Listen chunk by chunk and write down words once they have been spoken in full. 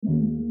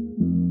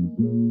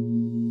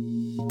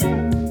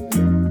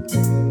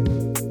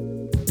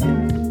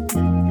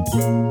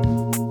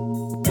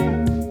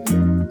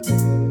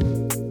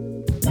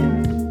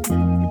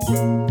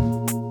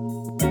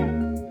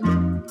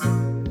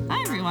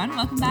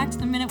back to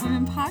the Minute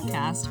Women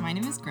podcast. My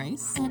name is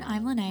Grace. And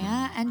I'm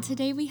Linnea, and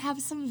today we have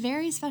some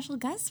very special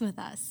guests with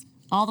us.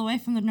 All the way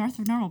from the North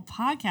of Normal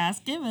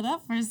podcast, give it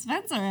up for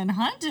Spencer and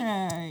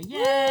Hunter.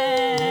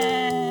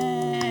 Yay!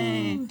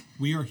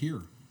 We are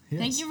here.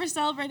 Yes. Thank you for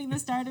celebrating the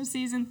start of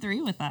season 3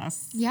 with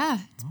us. Yeah,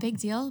 it's a big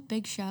deal,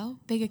 big show,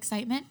 big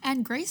excitement.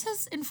 And Grace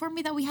has informed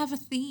me that we have a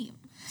theme.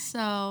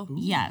 So,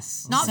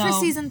 yes. Not for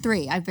season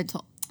 3, I've been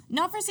told.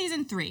 Not for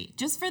season 3,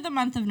 just for the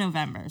month of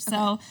November.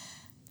 So,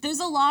 there's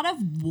a lot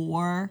of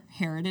war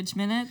heritage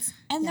minutes,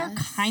 and they're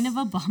kind of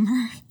a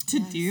bummer to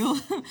do.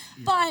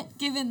 But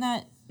given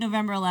that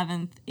November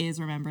 11th is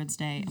Remembrance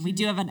Day, and we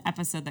do have an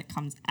episode that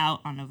comes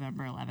out on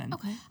November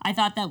 11th, I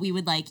thought that we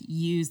would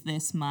use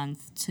this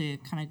month to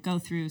kind of go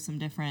through some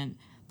different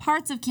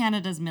parts of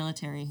Canada's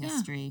military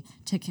history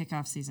to kick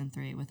off season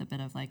 3 with a bit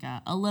of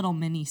a little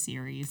mini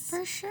series.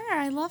 For sure,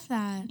 I love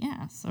that.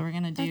 Yeah, so we're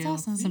gonna do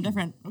some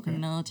different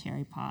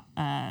military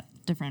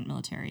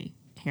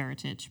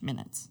heritage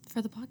minutes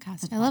for the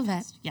podcast. I love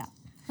it. Yeah,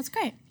 that's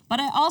great. But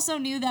I also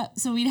knew that,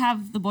 so we'd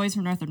have the boys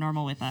from North of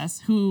Normal with us,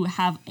 who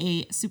have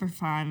a super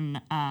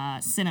fun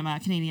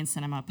Canadian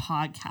cinema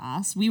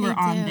podcast. We were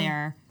on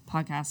their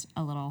podcast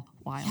a little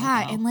while ago.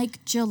 Yeah, in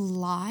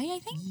July, I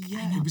think.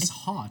 Yeah, it was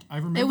hot. I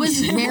remember it was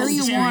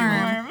very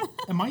warm.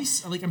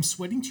 I'm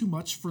sweating too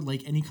much for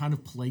any kind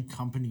of polite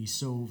company.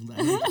 So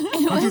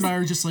Hunter and I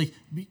are just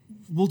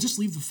we'll just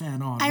leave the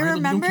fan on. I remember.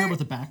 We don't care about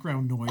the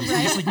background noise.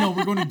 We're just no,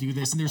 we're going to do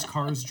this, and there's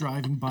cars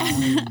driving by.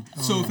 And,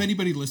 if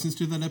anybody listens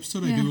to that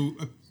episode, I do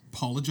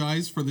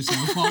apologize for the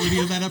sound quality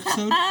of that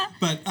episode.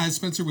 But as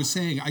Spencer was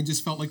saying, I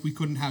just felt like we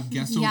couldn't have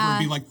guests over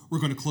and be like, we're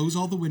going to close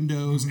all the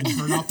windows and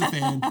turn off the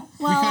fan.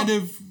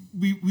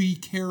 We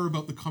care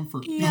about the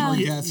comfort of our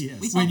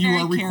guests when you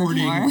are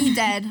recording. We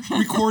did.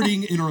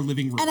 Recording in our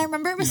living room. And I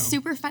remember it was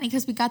super funny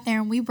because we got there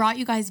and we brought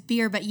you guys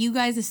beer, but you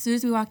guys, as soon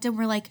as we walked in,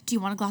 we're like, do you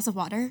want a glass of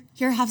water?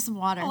 Here, have some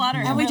water.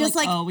 And we just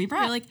we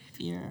brought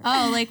beer.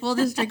 We'll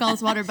just drink all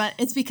this water. But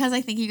it's because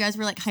I think you guys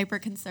were hyper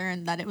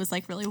concerned that it was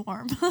really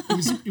warm.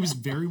 It was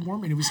very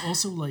warm, and it was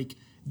also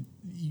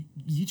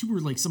you two were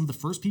some of the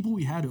first people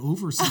we had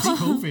over since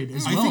COVID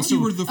as well. I think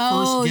you were the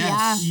first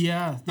guests.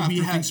 Yeah.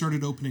 After things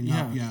started opening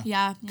up.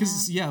 Yeah.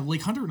 Because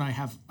Hunter and I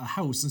have a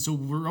house, and so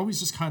we're always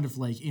just kind of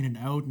in and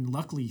out, and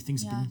luckily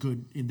things have been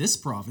good in this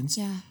province.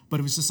 Yeah. But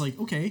it was just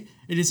okay.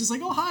 It is just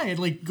oh hi,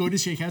 and go to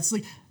shake hands.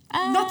 It's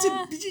not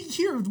to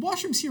here. The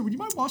washroom's here. Would you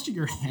mind washing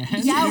your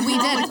hands? Yeah, we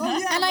did.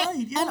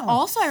 And and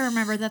also I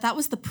remember that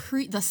was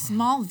the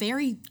small,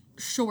 very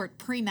short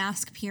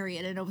pre-mask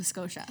period in Nova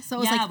Scotia. So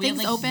it was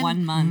things open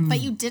 1 month, but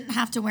you didn't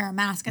have to wear a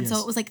mask, and so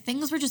it was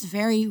things were just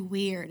very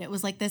weird. It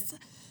was this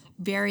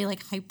very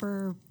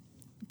hyper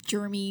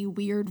germy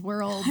weird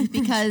world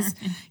because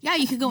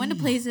you could go into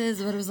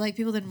places, but it was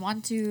people didn't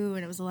want to,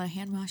 and it was a lot of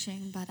hand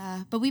washing.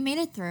 But we made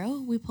it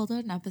through. We pulled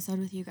out an episode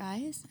with you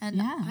guys,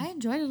 and I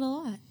enjoyed it a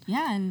lot.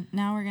 Yeah, and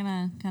now we're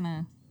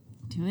gonna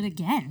do it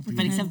again,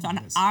 but except on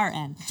our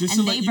end. Just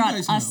and they brought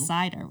us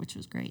cider, which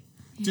was great.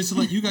 Just to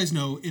let you guys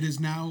know, it is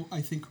now,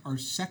 I think, our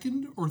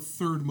second or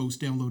third most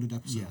downloaded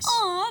episode. Yes.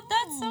 Oh,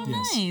 that's so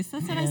nice.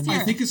 That's so nice to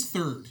hear. I think it's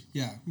third,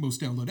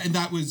 most downloaded. And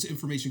that was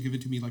information given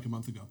to me a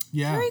month ago.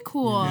 Yeah. Very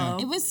cool. Yeah.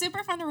 It was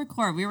super fun to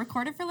record. We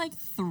recorded for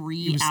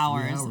 3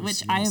 hours,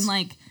 which I am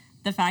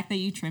the fact that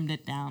you trimmed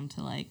it down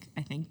to I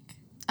think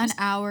an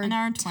hour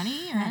and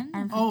 20 or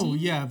hour 15? Oh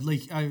yeah,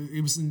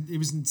 it was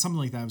in something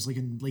like that. It was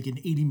an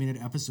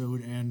 80-minute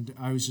episode, and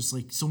I was just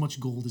so much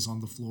gold is on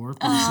the floor.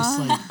 But it's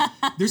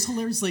just there's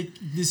hilarious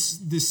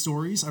this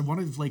stories. I want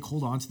to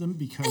hold on to them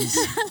because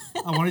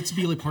I want it to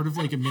be part of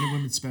a Minute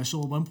Women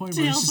special at one point.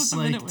 Where it's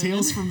just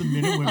Tales from the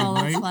Minute Women,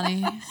 right? That's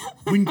funny.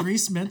 When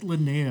Grace met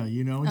Linnea,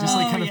 and just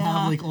kind of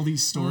have all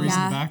these stories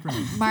in the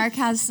background. Mark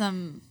has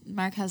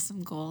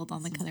some gold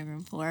on the cutting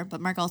room floor,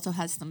 but Mark also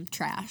has some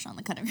trash on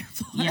the cutting room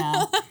floor.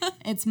 Yeah.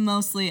 It's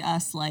mostly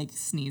us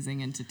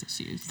sneezing into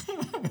tissues.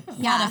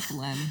 Yeah.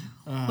 Flynn.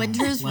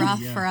 Winter's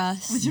rough for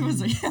us. Winter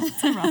was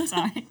it's a rough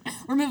time.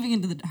 We're moving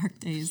into the dark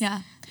days.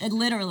 Yeah. It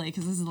literally,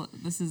 because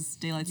this is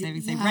daylight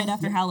savings day. Right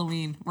after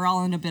Halloween, we're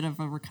all in a bit of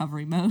a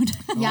recovery mode.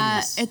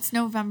 It's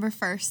November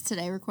 1st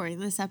today, recording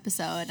this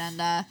episode,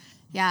 and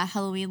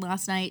Halloween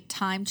last night,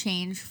 time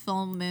change,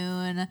 full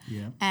moon,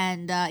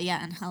 and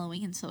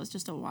Halloween. So it's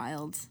just a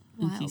wild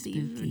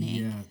evening.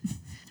 Yeah.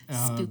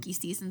 Spooky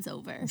season's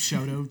over.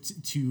 Shout out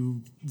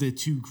to the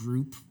 2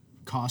 group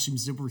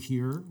costumes that were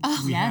here.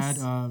 Oh, we had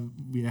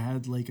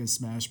a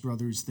Smash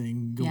Brothers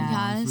thing going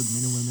on for the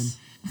Minute Women.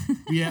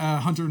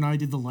 Hunter and I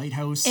did the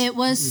Lighthouse. It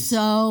was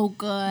so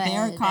good.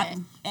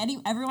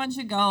 Everyone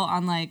should go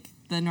on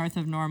the North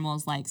of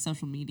Normal's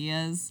social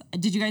medias.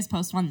 Did you guys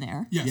post one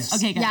there? Yes.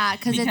 Okay, good. Yeah,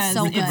 because it's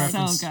so good.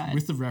 So good.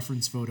 With the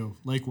reference photo,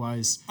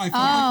 likewise.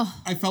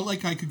 I felt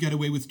like I could get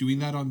away with doing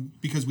that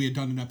because we had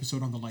done an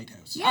episode on the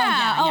Lighthouse.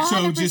 Yeah. So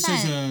 100%. just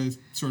as a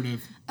sort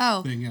of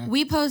thing. Yeah.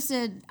 We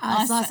posted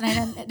us last night,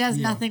 and it has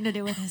nothing to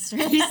do with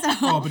history.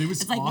 So but it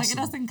was awesome. Look at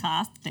us in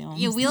costumes.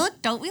 Yeah,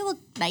 don't we look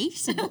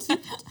nice and cute?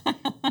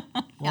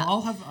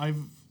 Well, I've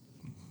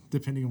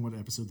depending on what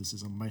episode this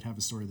is, I might have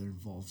a story that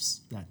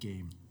involves that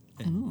game.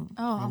 And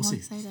I'm we'll see.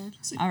 excited.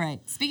 All right.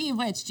 Speaking of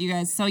which, do you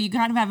guys? So you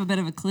kind of have a bit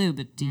of a clue,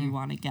 but do you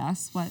want to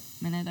guess what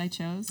minute I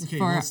chose? Okay,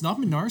 well, it's not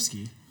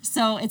Minarski.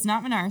 So it's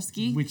not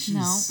Minarski. Which no,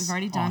 is we've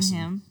already done awesome.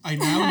 him. I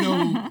now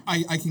know.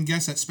 I can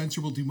guess that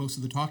Spencer will do most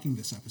of the talking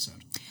this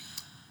episode.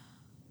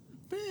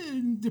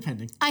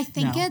 Depending. I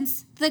think No.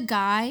 it's the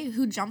guy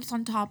who jumps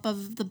on top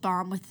of the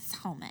bomb with his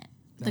helmet,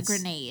 That's- the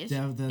grenade.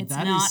 It's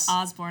that not is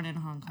Osborne in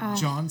Hong Kong.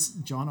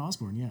 John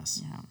Osborne,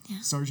 yes. Yeah.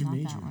 Sergeant Not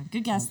Major. that one.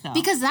 Good guess though.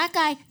 Because that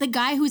guy, the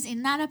guy who's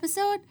in that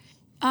episode,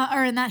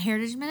 or in that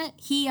Heritage Minute,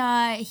 he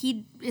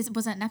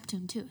was at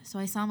Neptune too. So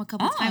I saw him a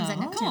couple times at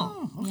Neptune.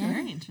 Cool. okay.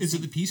 Very interesting. Is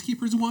it the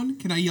Peacekeepers one?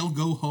 Can I yell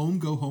 "Go home"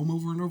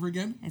 over and over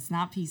again? It's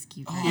not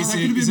Peacekeeper. Oh, Is that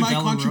it- could have is been it my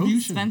Bella Road?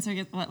 contribution. Spencer,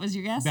 what was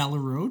your guess? Bella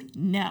Road?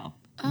 No.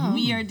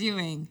 We are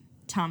doing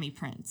Tommy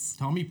Prince,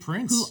 Tommy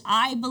Prince. who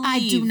I believe I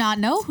do not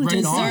know who Right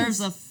this on. deserves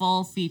is. a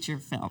full feature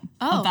film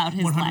Oh. about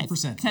his 100%. life.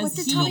 Because What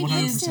did he Tommy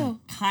Prince is do?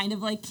 kind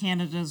of like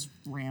Canada's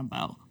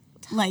Rambo.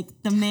 Like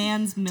the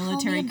man's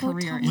military about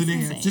career Tommy is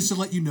Prince. insane. Just to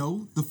let you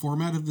know, the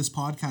format of this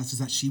podcast is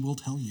that she will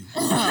tell you.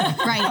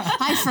 Right,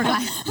 I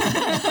forgot.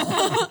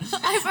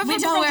 I we forgot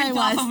don't where I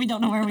was. and we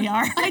don't know where we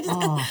are.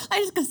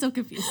 I just got so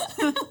confused.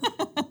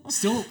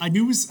 Still, I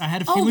knew I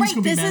had a feeling it was right,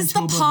 going to be this is the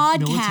Manitoba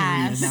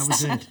military, and that podcast.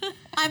 was it.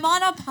 I'm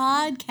on a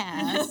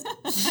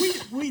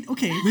podcast. Wait,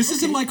 okay. This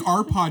isn't like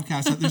our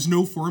podcast that there's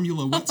no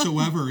formula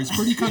whatsoever. It's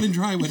pretty cut and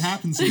dry what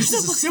happens here. This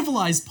is a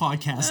civilized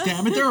podcast,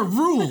 damn it. There are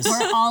rules.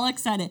 We're all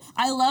excited.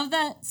 I love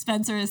that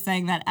Spencer is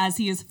saying that as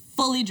he is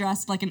fully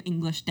dressed like an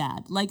English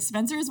dad. Like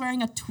Spencer is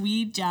wearing a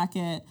tweed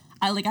jacket,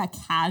 like a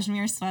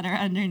cashmere sweater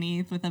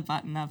underneath with a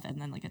button up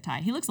and then like a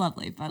tie. He looks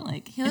lovely, but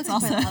like He looks it's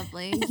also quite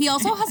lovely. He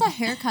also has a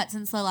haircut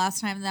since the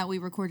last time that we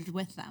recorded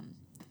with them.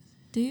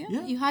 Do you?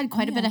 Yeah. You had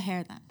quite a bit of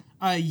hair then.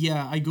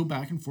 Yeah, I go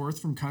back and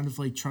forth from kind of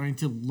like trying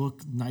to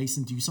look nice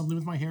and do something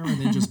with my hair and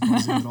then just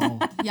buzzing it all.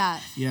 Yeah.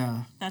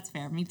 Yeah. That's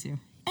fair. Me too.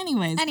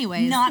 Anyways,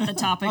 Anyways. not the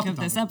topic of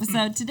this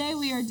episode. Today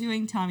we are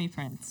doing Tommy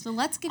Prince. So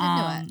let's get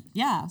into it.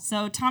 Yeah,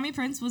 so Tommy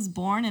Prince was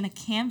born in a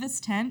canvas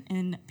tent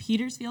in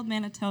Petersfield,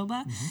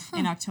 Manitoba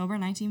in October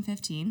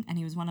 1915, and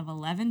he was one of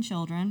 11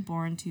 children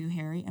born to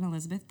Harry and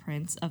Elizabeth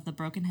Prince of the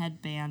Broken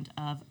Head Band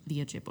of the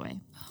Ojibwe.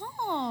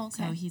 Oh,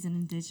 okay. So he's an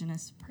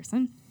Indigenous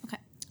person. Okay.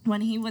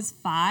 When he was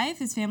 5,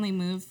 his family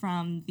moved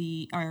to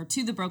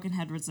the Broken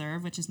Head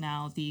Reserve, which is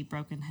now the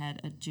Broken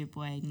Head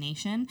Ojibwe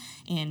Nation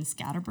in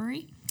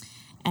Scatterbury.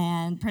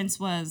 And Prince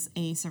was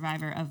a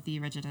survivor of the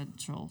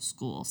residential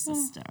school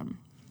system.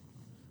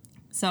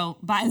 So,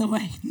 by the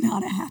way,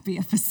 not a happy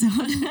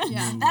episode.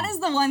 Yeah. That is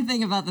the one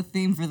thing about the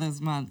theme for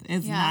this month.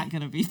 It's Yeah. not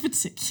going to be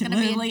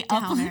particularly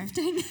downer.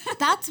 uplifting.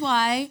 That's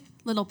why,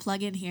 little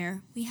plug in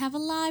here, we have a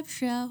live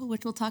show,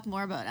 which we'll talk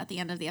more about at the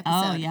end of the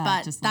episode. yeah,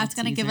 But just a that's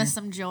little going to give us teaser.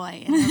 some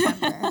joy in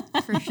November,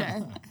 for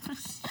sure.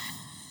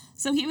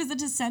 So he was a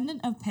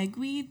descendant of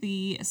Pegui,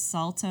 the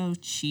Saulteaux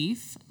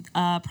chief.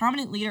 A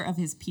prominent leader of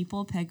his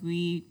people,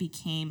 Pegui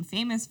became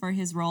famous for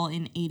his role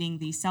in aiding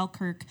the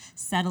Selkirk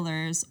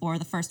settlers, or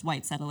the first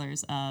white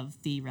settlers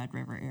of the Red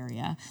River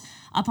area.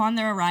 Upon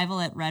their arrival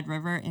at Red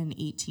River in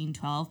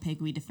 1812,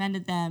 Pegui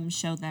defended them,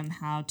 showed them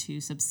how to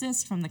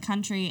subsist from the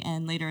country,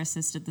 and later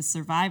assisted the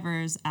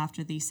survivors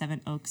after the Seven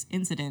Oaks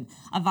incident,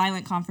 a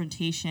violent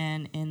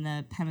confrontation in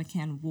the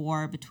Pemmican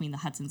War between the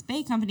Hudson's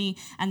Bay Company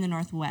and the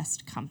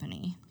Northwest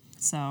Company.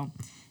 So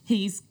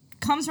he's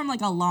comes from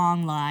like a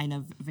long line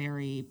of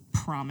very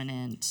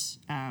prominent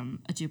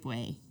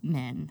Ojibwe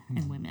men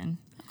and women.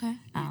 Okay.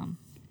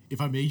 If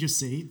I may just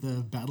say,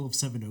 the Battle of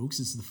Seven Oaks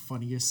is the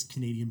funniest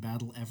Canadian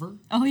battle ever.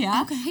 Oh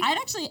yeah, Okay.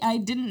 I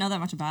didn't know that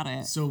much about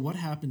it. So what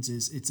happens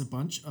is it's a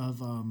bunch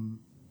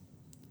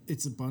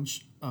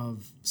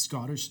of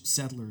Scottish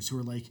settlers who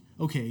are like,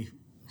 okay,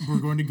 we're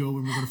going to go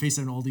and we're going to face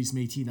down all these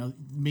Métis. Now,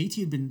 Métis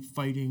had been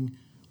fighting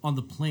on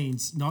the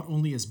plains not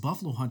only as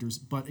buffalo hunters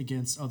but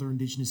against other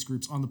indigenous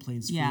groups on the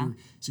plains for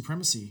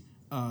supremacy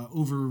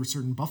over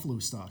certain buffalo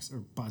stocks or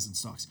bison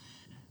stocks.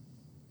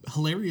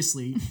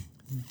 Hilariously,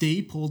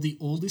 they pulled the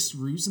oldest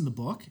ruse in the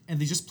book and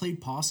they just played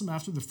possum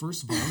after the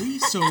first volley.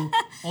 So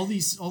all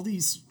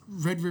these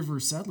Red River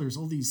settlers,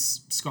 all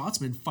these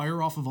Scotsmen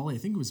fire off a volley. I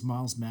think it was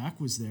Miles Mack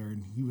was there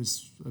and he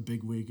was a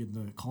big wig in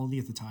the colony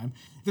at the time.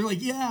 They're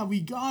like, yeah, we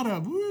got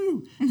him,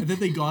 woo! And then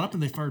they got up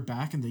and they fired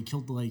back and they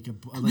killed like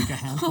a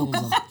handful of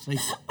them. Like,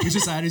 it's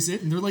just that is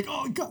it. And they're like,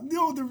 oh god,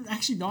 no, they're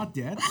actually not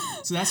dead.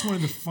 So that's one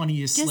of the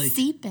funniest Just like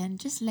sleeping,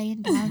 just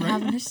laying down,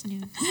 having a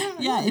snooze.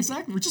 Yeah,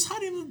 exactly. We're just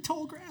hiding in the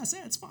tall grass.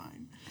 Yeah, it's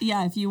fine.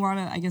 Yeah, if you want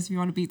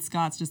to beat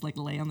Scots, just like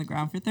lay on the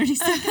ground for 30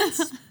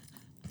 seconds.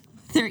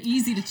 They're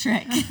easy to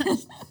trick.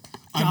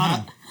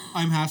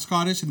 I'm half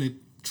Scottish and it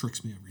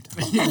tricks me every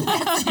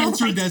time.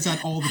 Spencer does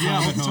that all the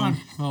time all at the home. time.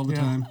 All the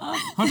Yeah. time.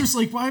 Hunter's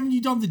like, why haven't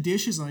you done the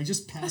dishes? And I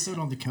just pass out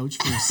on the couch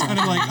for a second. And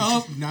I'm like,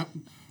 oh,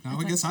 now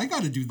I guess I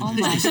got to do the Oh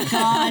dishes. my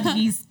God,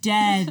 he's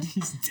dead.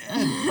 he's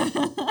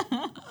dead.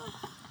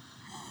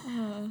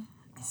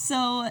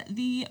 So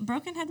the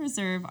Broken Head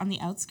Reserve on the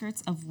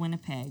outskirts of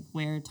Winnipeg,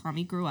 where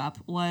Tommy grew up,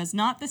 was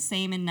not the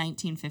same in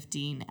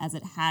 1915 as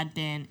it had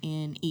been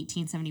in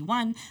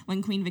 1871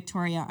 when Queen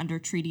Victoria, under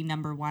Treaty No.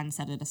 1,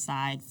 set it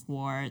aside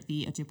for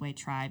the Ojibwe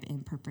tribe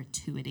in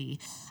perpetuity.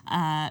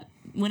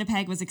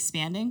 Winnipeg was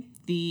expanding.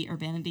 The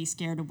urbanity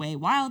scared away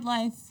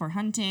wildlife for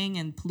hunting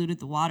and polluted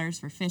the waters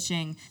for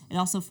fishing. It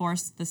also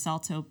forced the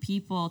Saulteaux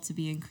people to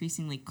be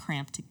increasingly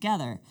cramped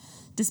together.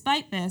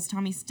 Despite this,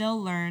 Tommy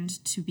still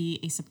learned to be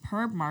a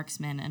superb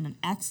marksman and an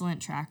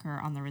excellent tracker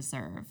on the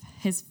reserve.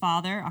 His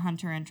father, a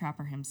hunter and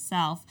trapper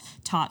himself,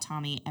 taught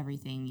Tommy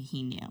everything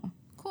he knew.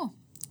 Cool.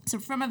 So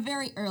from a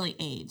very early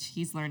age,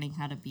 he's learning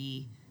how to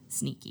be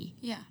sneaky.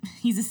 Yeah.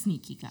 He's a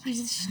sneaky guy.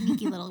 He's a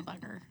sneaky little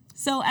bugger.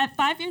 So at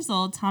 5 years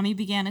old, Tommy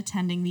began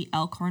attending the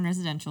Elkhorn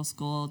Residential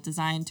School,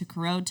 designed to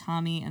corrode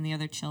Tommy and the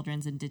other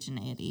children's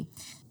indigeneity.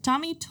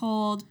 Tommy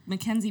told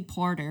Mackenzie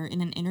Porter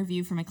in an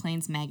interview for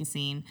Maclean's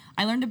magazine,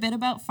 "I learned a bit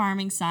about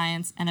farming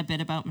science and a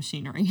bit about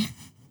machinery."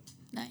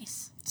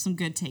 Nice. Some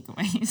good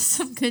takeaways.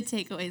 Some good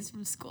takeaways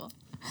from school.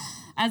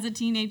 As a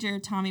teenager,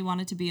 Tommy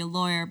wanted to be a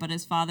lawyer, but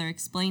his father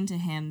explained to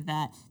him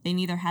that they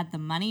neither had the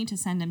money to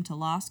send him to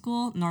law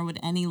school, nor would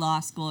any law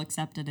school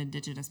accept an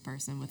Indigenous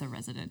person with a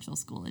residential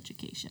school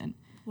education.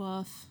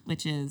 Woof.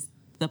 Which is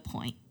the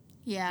point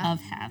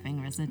of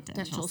having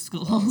residential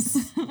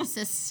schools.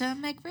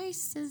 Systemic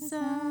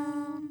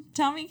racism.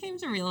 Tommy came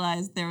to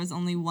realize there was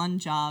only one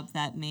job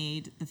that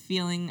made the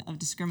feeling of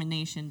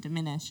discrimination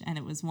diminish, and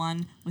it was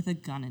one with a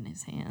gun in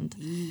his hand.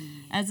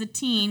 As a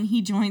teen,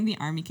 he joined the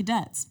Army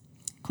Cadets.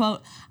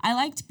 Quote, "I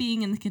liked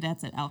being in the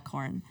cadets at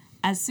Elkhorn.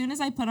 As soon as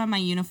I put on my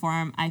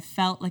uniform, I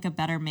felt like a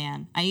better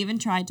man. I even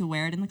tried to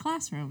wear it in the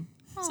classroom."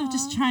 Aww. So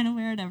just trying to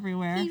wear it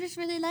everywhere. He just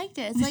really liked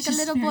it. It's like a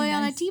little boy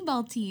on a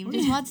t-ball team.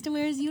 Just wants to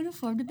wear his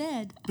uniform to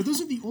bed. But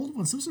those are the old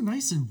ones. Those are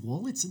nice in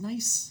wool. It's a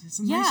nice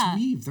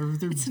weave.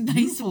 They're it's a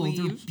beautiful. Nice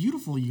weave. They're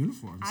beautiful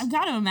uniforms. I've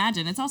got to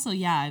imagine. It's also,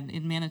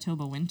 in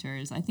Manitoba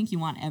winters, I think you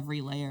want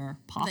every layer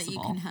possible. That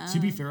you can have. To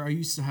be fair, I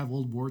used to have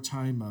old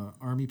wartime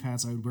army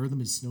pants. I would wear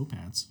them as snow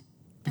pants.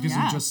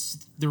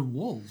 Because they're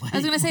wool. Like, I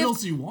was going to say, what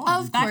else do you want?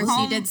 Of course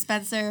you did,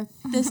 Spencer.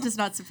 This does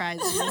not surprise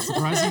me.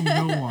 Surprising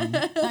no one.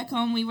 Back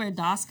home, we wear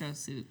Dosco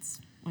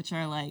suits, which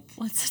are like...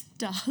 What's a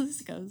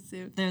Dosco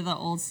suit? They're the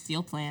old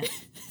steel plant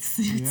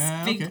suits.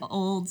 Big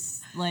old,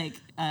 steel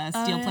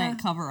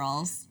plant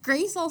coveralls.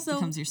 Grace also...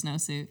 becomes your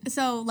snowsuit.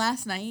 So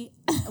last night,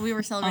 we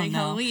were celebrating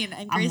Halloween,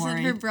 and Grace and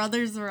her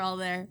brothers were all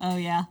there. Oh,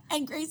 yeah.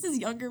 And Grace's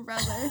younger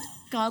brother,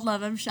 God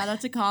love him, shout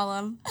out to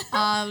Colum,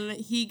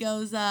 he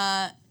goes,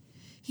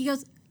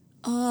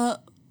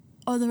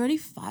 are there any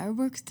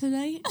fireworks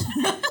tonight?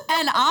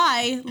 And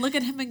I look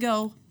at him and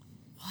go,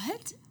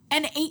 what?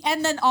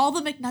 And then all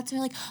the McNuts are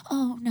like,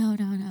 oh, no.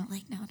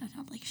 Like, no.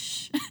 Like,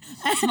 shh.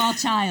 Small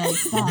child,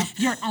 stop.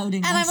 You're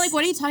outing us. And I'm like,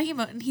 what are you talking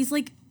about? And he's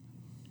like,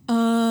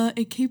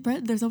 at Cape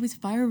Breton, there's always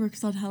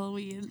fireworks on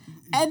Halloween.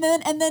 And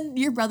then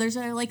your brothers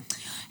are like,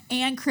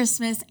 and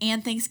Christmas,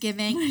 and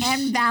Thanksgiving,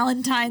 and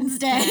Valentine's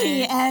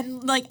Day.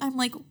 And, like, I'm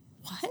like,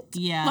 what?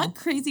 Yeah. What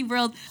crazy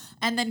world?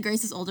 And then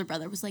Grace's older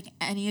brother was like,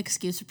 any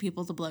excuse for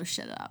people to blow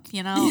shit up,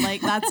 you know?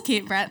 Like, that's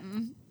Cape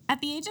Breton.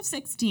 At the age of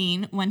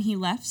 16, when he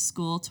left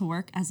school to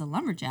work as a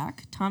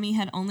lumberjack, Tommy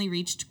had only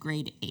reached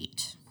grade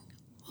 8.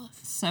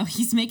 So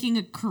he's making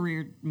a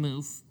career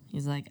move.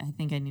 He's like, I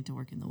think I need to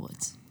work in the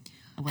woods.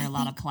 I wear a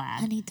lot of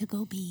plaid. I need to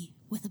go be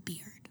with a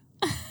beard.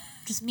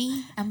 Just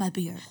me and my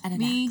beard and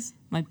an axe.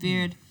 My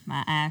beard,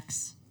 my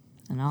axe,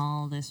 and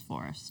all this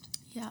forest.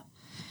 Yeah.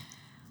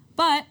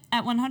 But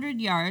at 100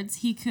 yards,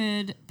 he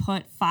could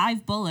put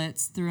 5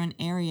 bullets through an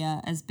area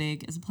as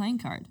big as a playing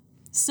card.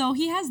 So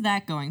he has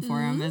that going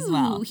for him as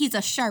well. He's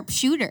a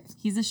sharpshooter.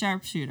 He's a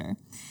sharpshooter.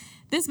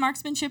 This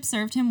marksmanship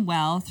served him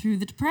well through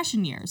the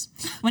Depression years.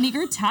 When he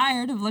grew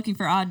tired of looking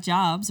for odd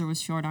jobs or was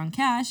short on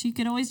cash, he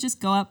could always just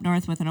go up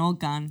north with an old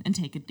gun and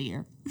take a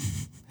deer.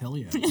 Hell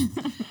yeah.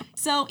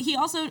 So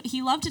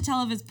he loved to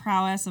tell of his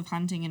prowess of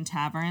hunting in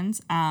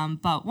taverns,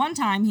 but one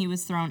time he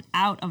was thrown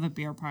out of a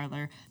beer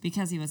parlor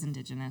because he was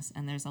Indigenous,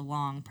 and there's a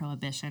long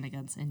prohibition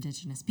against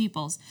Indigenous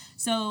peoples.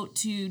 So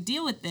to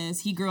deal with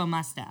this, he grew a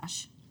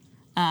mustache.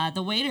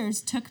 The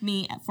waiters took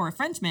me for a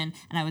Frenchman,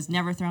 and I was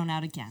never thrown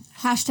out again.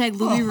 Hashtag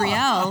Louis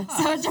Riel.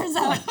 So it turns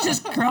out,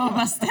 just grow a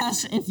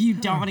mustache if you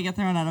don't want to get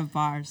thrown out of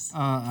bars.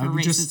 I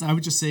would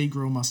just say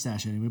grow a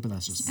mustache anyway, but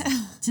that's just me.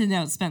 To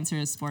note, Spencer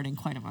is sporting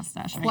quite a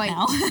mustache right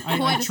now.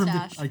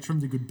 I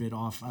trimmed a good bit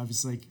off. I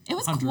was like, it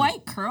was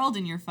quite curled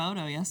in your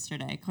photo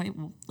yesterday. Quite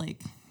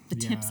like the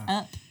tips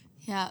up.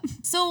 Yeah.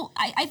 So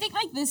I think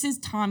like this is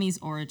Tommy's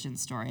origin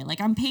story. Like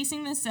I'm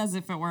pacing this as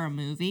if it were a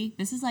movie.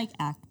 This is like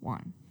Act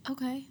 1.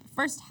 Okay.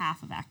 First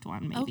half of Act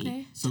 1, maybe.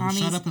 Okay. So Tommy's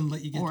shut up and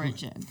let you get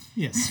origin. to it.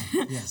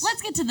 Yes.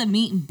 Let's get to the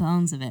meat and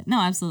bones of it.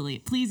 No, absolutely.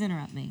 Please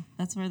interrupt me.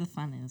 That's where the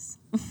fun is.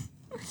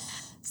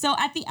 So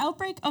at the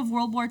outbreak of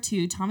World War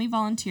II, Tommy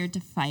volunteered to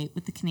fight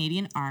with the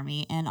Canadian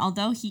Army, and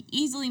although he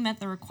easily met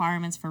the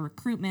requirements for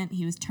recruitment,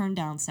 he was turned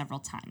down several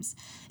times.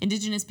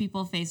 Indigenous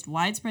people faced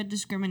widespread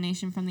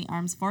discrimination from the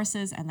armed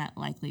forces, and that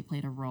likely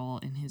played a role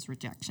in his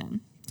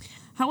rejection.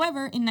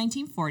 However, in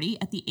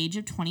 1940, at the age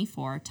of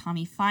 24,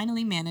 Tommy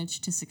finally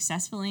managed to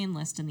successfully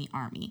enlist in the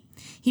Army.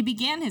 He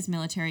began his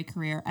military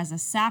career as a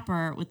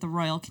sapper with the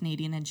Royal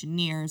Canadian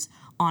Engineers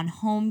on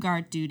home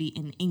guard duty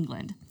in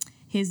England.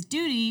 His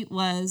duty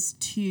was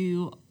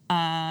to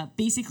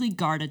basically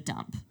guard a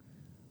dump.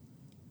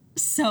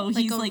 So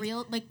he's like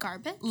real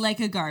garbage? Like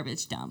a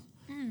garbage dump.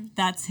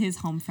 That's his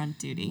home front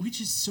duty. Which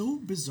is so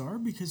bizarre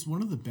because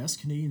one of the best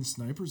Canadian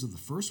snipers of the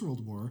First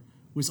World War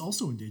was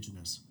also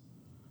Indigenous.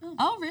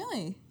 Oh,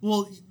 really?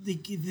 Well,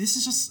 this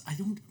is just, I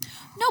don't...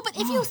 No, but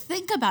if you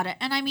think about it,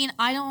 and I mean,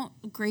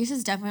 Grace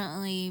is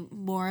definitely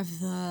more of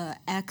the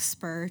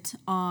expert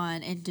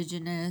on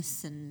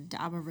Indigenous and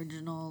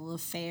Aboriginal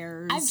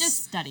affairs. I've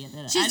just studied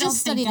it. She's I don't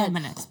just think studied I'm it.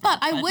 an expert. But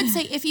I would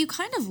say if you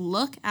kind of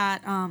look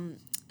at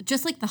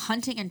just like the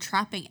hunting and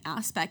trapping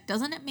aspect,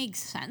 doesn't it make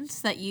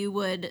sense that you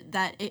would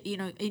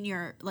in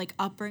your like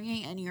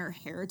upbringing and your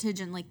heritage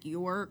and like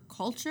your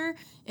culture,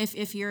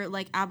 if you're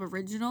like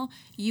Aboriginal,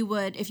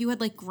 if you had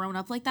like grown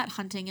up like that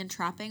hunting and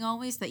trapping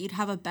always, that you'd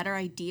have a better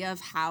idea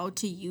of how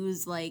to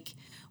use like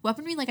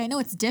weaponry. Like I know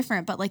it's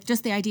different, but like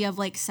just the idea of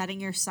like setting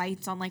your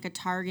sights on like a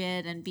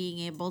target and being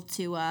able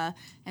to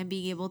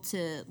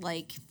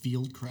like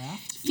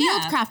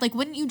fieldcraft. Like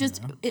wouldn't you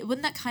just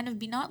wouldn't that kind of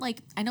be not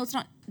like, I know it's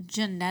not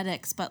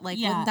genetics, but like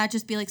wouldn't that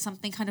just be like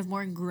something kind of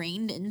more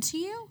ingrained into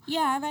you?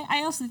 Yeah, and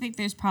I also think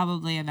there's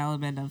probably an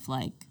element of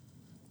like,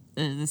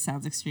 this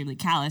sounds extremely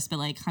callous, but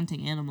like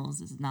hunting animals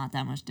is not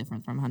that much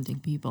different from hunting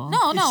people.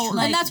 No,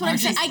 like, and that's what I'm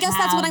saying. I guess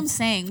that's what I'm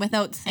saying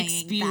without saying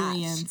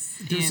experience.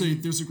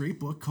 There's a great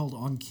book called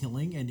On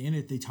Killing, and in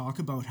it they talk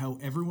about how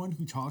everyone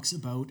who talks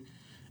about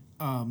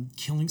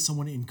killing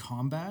someone in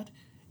combat,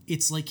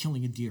 it's like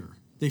killing a deer.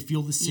 They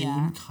feel the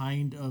same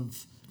kind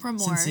of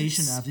remorse.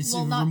 Sensation after it's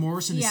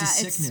remorse, and it's a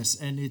sickness,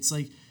 and it's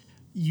like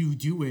you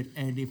do it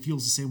and it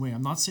feels the same way.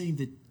 I'm not saying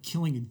that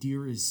killing a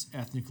deer is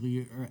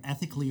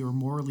ethically or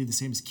morally the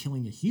same as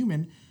killing a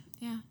human.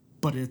 Yeah.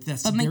 But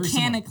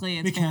mechanically,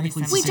 it's very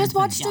similar. We just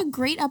watched a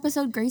great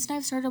episode. Grace and I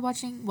have started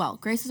watching. Well,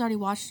 Grace has already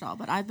watched it all,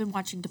 but I've been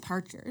watching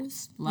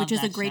Departures, which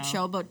is a great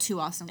show about two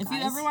awesome guys. If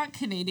you ever want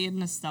Canadian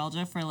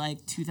nostalgia for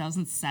like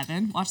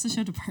 2007, watch the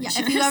show Departures.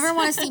 Yeah, if you ever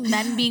want to see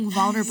men being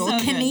vulnerable,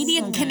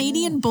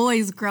 Canadian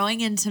boys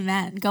growing into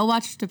men, go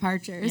watch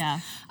Departures.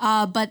 Yeah.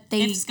 But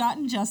if Scott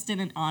and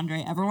Justin and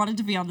Andre ever wanted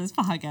to be on this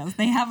podcast,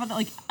 they have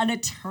an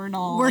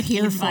eternal. We're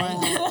here for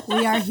it.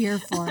 We are here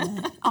for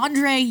it.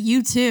 Andre,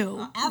 you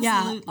too.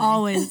 Absolutely. Yeah.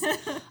 Always.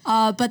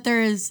 But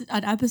there is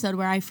an episode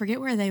where I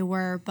forget where they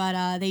were,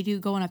 but they do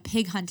go on a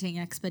pig hunting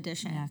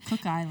expedition. Yeah,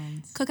 Cook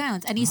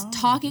Islands. And he's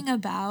talking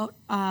about,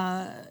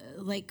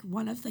 like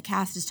one of the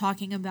cast is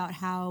talking about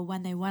how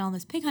when they went on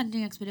this pig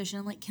hunting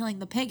expedition, like killing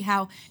the pig,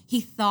 how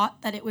he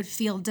thought that it would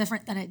feel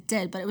different than it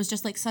did. But it was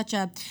just like such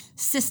a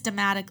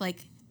systematic,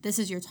 like, this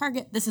is your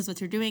target, this is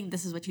what you're doing,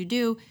 this is what you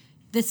do.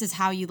 This is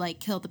how you like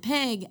kill the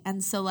pig.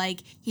 And so like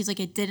he's like,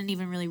 it didn't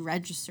even really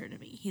register to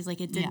me. He's like,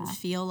 it didn't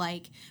feel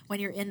like when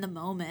you're in the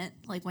moment,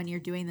 like when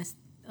you're doing this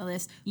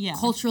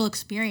cultural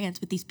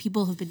experience with these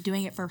people who've been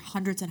doing it for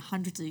hundreds and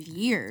hundreds of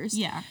years.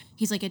 Yeah.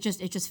 He's like, it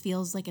just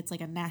feels like it's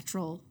like a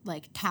natural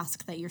like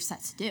task that you're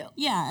set to do.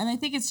 Yeah, and I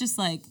think it's just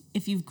like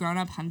if you've grown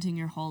up hunting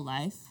your whole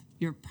life,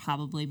 you're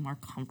probably more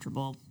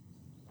comfortable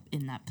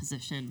in that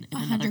position in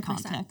 100%. Another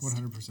context.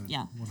 100%.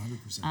 Yeah.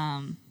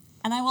 100%.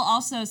 And I will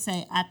also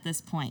say at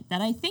this point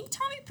that I think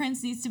Tommy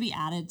Prince needs to be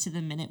added to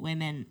the Minute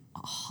Women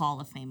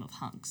Hall of Fame of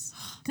hunks.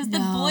 Because the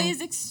boy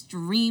is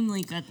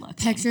extremely good looking.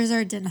 Pictures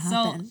didn't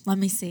happen. Let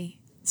me see.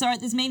 Sorry,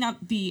 this may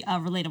not be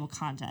relatable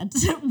content,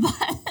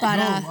 but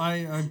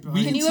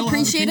can you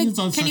appreciate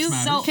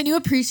can you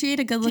appreciate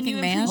a good looking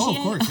man? Oh,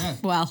 of course, yeah.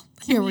 Well,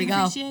 here we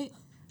go.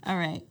 All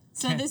right.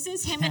 So this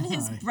is him and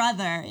his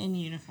brother in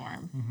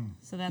uniform. Mm-hmm.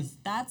 So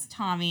that's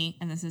Tommy,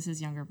 and this is his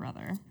younger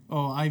brother.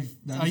 Oh, I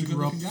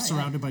grew up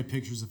surrounded by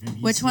pictures of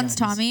him. Which one's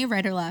Tommy,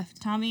 right or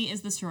left? Tommy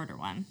is the shorter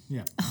one.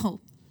 Yeah. Oh,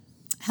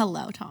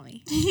 hello,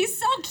 Tommy. He's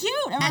so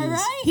cute. Am I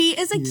right? He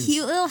is a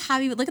cute little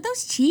happy. Look at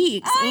those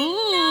cheeks. I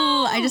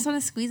know. I just want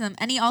to squeeze him.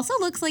 And he also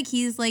looks like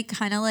he's like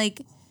kind of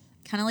like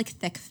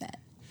thick fit.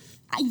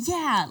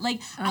 Yeah, like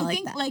I like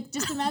think that. Like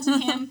just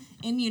imagine him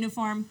in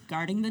uniform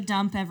guarding the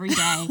dump every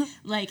day,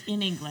 like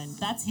in England.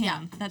 That's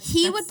him. Yeah.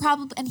 He would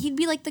probably, and he'd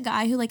be like the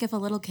guy who, like, if a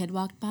little kid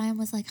walked by and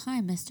was like, "Hi,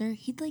 mister,"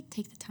 he'd like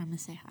take the time to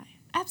say hi.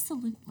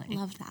 Absolutely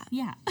Love that.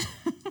 Yeah.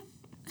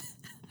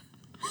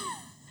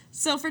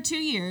 So for 2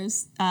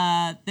 years,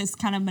 this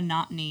kind of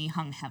monotony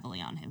hung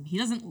heavily on him. He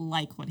doesn't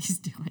like what he's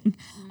doing.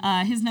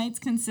 His nights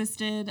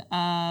consisted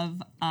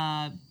of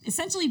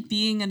essentially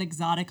being an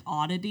exotic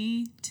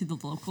oddity to the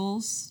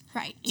locals.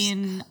 Right.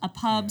 In a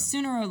pub,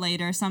 sooner or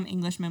later, some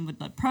Englishman would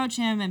approach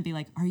him and be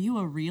like, "Are you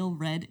a real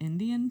red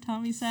Indian?"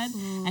 Tommy said.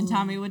 Ooh. And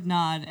Tommy would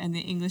nod, and the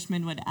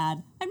Englishman would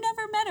add, "I've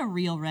never met met a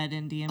real red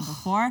Indian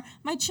before.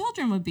 My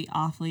children would be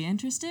awfully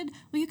interested.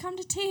 Will you come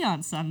to tea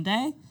on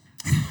Sunday?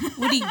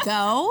 Would he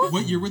go?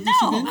 What year would this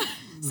have been?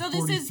 So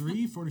this is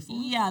 43, 44?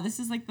 Yeah, this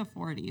is like the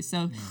 40s.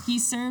 So he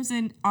serves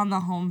on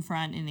the home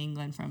front in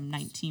England from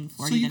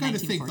 1940 So you to got to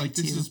think 1942. like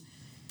this is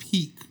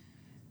peak,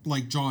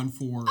 like John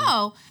Ford.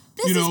 Oh,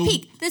 this You is know,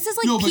 peak. This is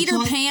like no, but Peter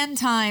John- Pan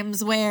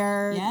times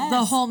where Yes,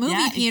 the whole movie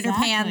yeah, Peter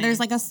Pan, exactly. there's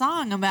like a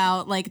song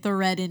about like the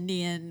Red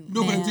Indian.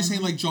 No, but I'm just man.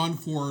 saying like John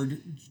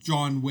Ford,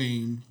 John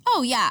Wayne,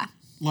 Oh yeah,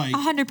 like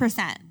 100%.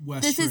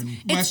 This is Western.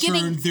 it's Western.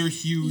 giving. They're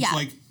huge. Yeah.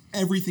 Like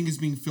everything is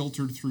being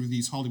filtered through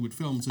these Hollywood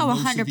films. And Oh,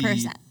 most of the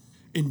 100%.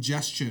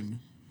 ingestion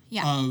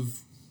Yeah.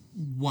 of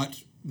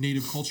what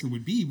native culture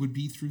would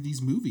be through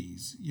these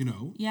movies. You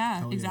know, Yeah,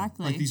 Hell yeah.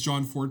 exactly. like these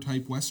John Ford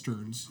type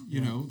westerns.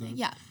 You know, that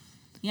Yeah,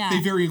 yeah. they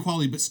vary in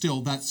quality, but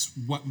still, that's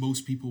what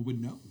most people would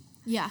know.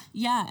 yeah,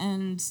 Yeah,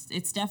 and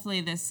it's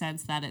definitely this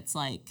sense that it's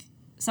like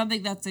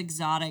something that's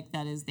exotic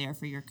that is there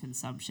for your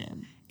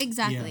consumption,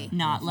 exactly. Yeah.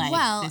 not like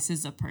Well, this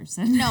is a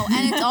person. No,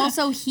 and it's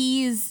also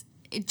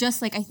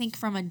just like I think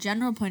from a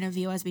general point of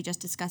view, as we just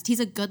discussed, he's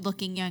a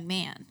good-looking young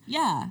man.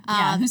 yeah,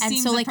 who and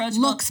seems so like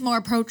approachable. looks more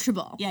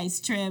approachable. Yeah, he's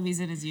trim.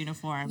 He's in his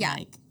uniform. Yeah.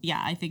 Like, yeah,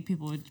 I think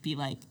people would be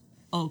like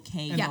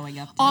okay Yeah. going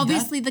up. To him.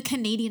 Obviously, the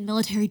Canadian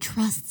military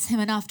trusts him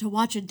enough to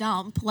watch a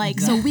dump,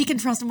 like so we can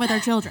trust him with our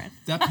children.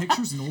 That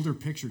picture's an older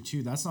picture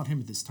too. That's not him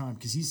at this time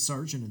because he's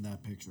sergeant in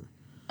that picture.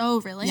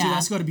 Oh, really? So Yeah.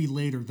 that's got to be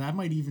later.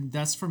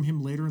 That's from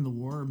him later in the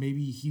war, or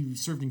maybe he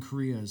served in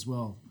Korea as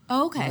well.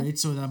 Oh, okay. Right,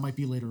 so that might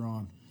be later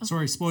on.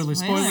 Sorry, spoiler alert.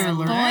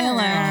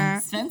 Spoiler.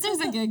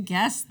 Spencer's a good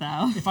guess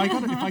though. If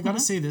I gotta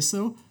say this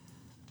though,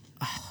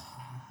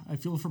 I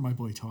feel for my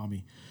boy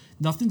Tommy.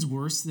 Nothing's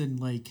worse than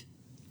like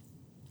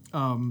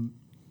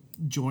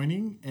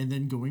joining and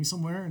then going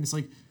somewhere and it's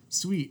like,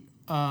 sweet,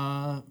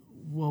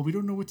 well, we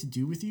don't know what to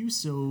do with you,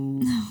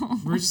 so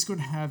we're just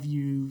gonna have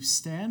you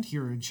stand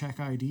here and check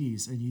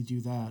IDs, and you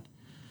do that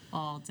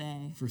All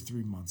day. for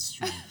 3 months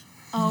straight.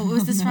 Oh,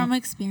 was this from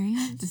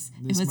experience?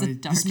 It was a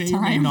dark this may time.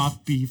 or may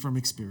not be from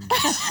experience.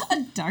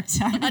 A dark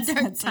time in dark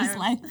Spencer's time.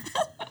 life.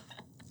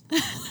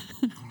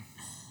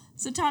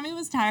 So Tommy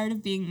was tired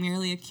of being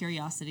merely a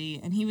curiosity,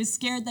 and he was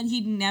scared that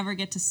he'd never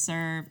get to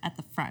serve at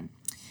the front.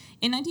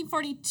 In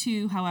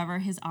 1942, however,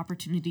 his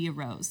opportunity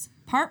arose.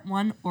 Part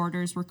 1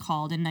 orders were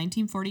called in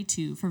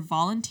 1942 for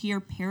volunteer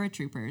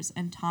paratroopers,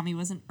 and Tommy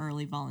was an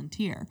early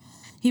volunteer.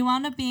 He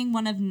wound up being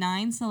one of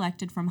 9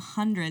 selected from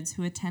hundreds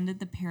who attended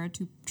the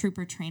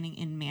paratrooper training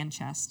in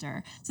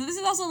Manchester. So this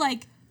is also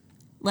like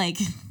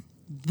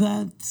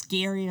the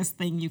scariest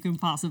thing you can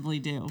possibly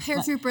do.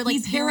 Paratrooper, But like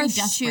he's very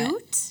desperate.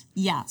 parachute?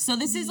 Yeah. So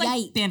this is like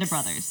Yikes. Band of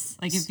Brothers.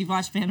 Like if you've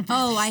watched Band of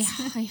Brothers. Oh, I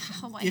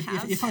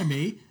have. If I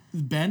may,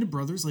 the Band of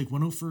Brothers, like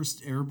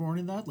 101st Airborne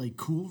in that, like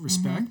cool,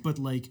 respect, but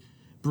like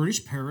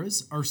British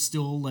paras are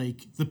still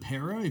like the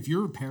para. If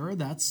you're a para,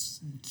 that's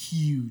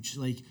huge.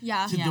 Like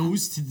Yeah. to Yeah.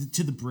 those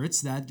to the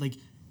Brits, that like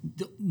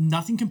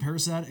nothing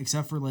compares to that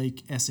except for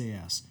like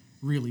SAS.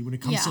 Really, when it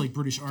comes to Yeah. like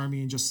British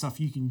Army and just stuff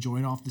you can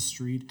join off the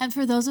street. And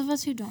for those of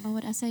us who don't know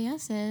what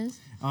SAS is,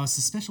 It's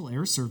the Special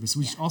Air Service,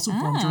 which also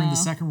formed during the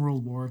Second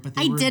World War. But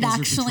they I were did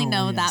Desert actually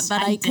Patrol, know yes. that,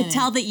 but I could didn't.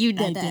 tell that you I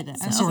did it. didn't.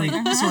 so. I was Sorry,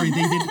 like, sorry.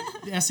 They did.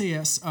 The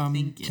SAS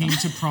you. came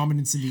to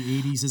prominence in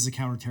the 80s as a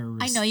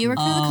counterterrorist. I know you work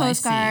for the Oh, I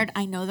Coast see. Guard.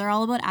 I know they're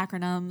all about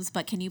acronyms,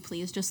 but can you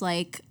please just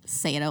like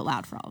say it out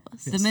loud for all of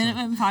us? The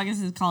Minuteman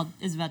podcast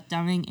is about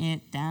dumbing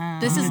it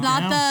down. This is it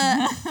not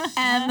down.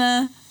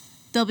 the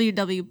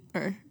MWW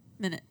or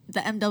minute, the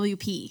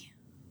MWP.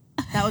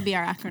 That would be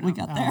our acronym. we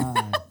got there.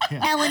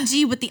 Yeah.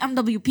 LNG with the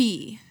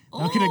MWP.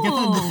 Now, can I get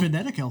that in the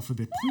phonetic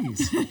alphabet,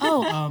 please?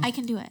 Oh, I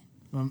can do it,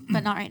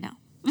 but not right now.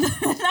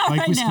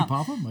 Mike Whiskey now.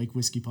 Papa? Mike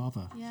Whiskey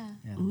Papa. Yeah.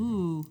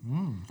 Ooh,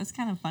 that's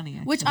kind of funny.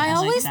 Which actually. I like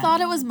always that. thought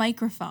it was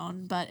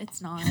microphone, but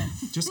it's not.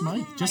 Just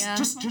Mike?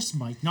 Just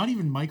Mike. Not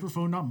even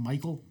microphone, not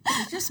Michael.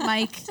 Just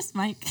Mike. Just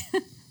Mike.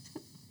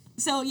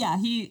 So yeah,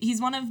 he's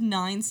one of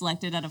 9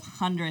 selected out of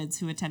hundreds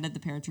who attended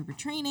the paratrooper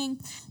training.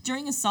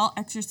 During assault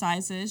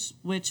exercises,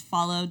 which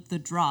followed the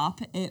drop,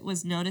 it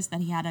was noticed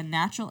that he had a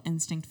natural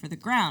instinct for the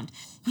ground.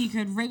 He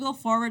could wriggle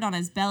forward on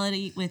his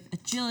belly with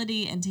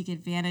agility and take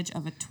advantage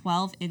of a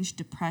 12-inch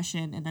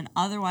depression in an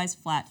otherwise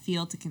flat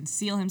field to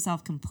conceal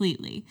himself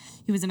completely.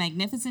 He was a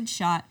magnificent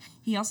shot.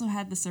 He also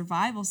had the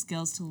survival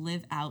skills to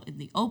live out in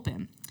the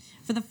open.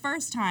 For the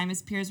first time,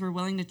 his peers were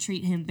willing to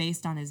treat him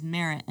based on his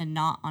merit and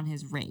not on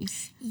his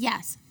race.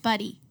 Yes,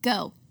 buddy,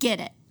 go get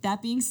it.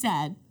 That being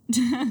said,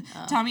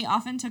 Tommy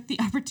often took the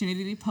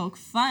opportunity to poke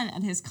fun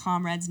at his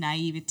comrades'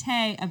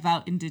 naivete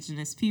about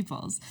indigenous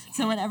peoples.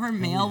 So whenever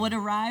mail would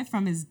arrive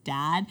from his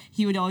dad,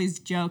 he would always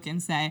joke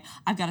and say,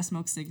 "I've got a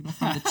smoke signal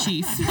from the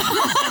chief."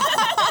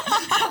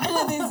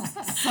 It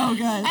is so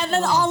good. And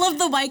then all of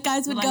the white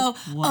guys would Like, go,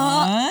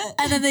 what?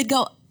 and then they'd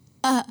go,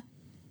 ha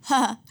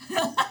ha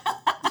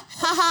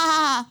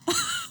ha.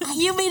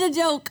 You made a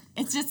joke.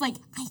 It's just like,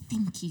 I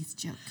think he's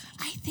joking.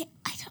 I don't.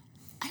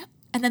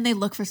 And then they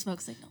look for smoke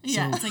signals.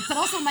 Yeah, it's like, but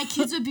also my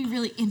kids would be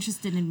really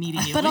interested in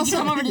meeting you. But Would also-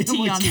 you come over to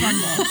tea on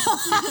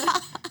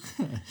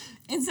Sunday.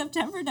 In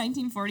September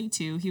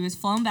 1942, he was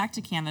flown back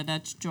to Canada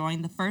to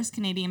join the 1st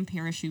Canadian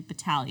Parachute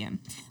Battalion.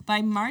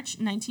 By March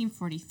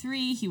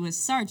 1943, he was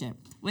sergeant.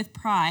 With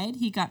pride,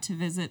 he got to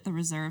visit the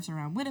reserves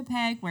around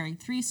Winnipeg, wearing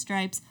 3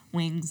 stripes,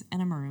 wings,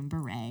 and a maroon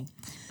beret.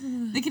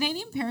 The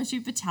Canadian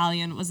Parachute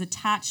Battalion was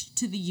attached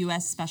to the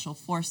U.S. Special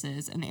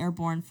Forces, an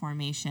airborne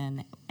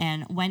formation,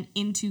 and went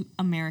into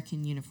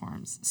American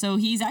uniforms. So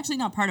he's actually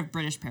not part of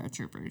British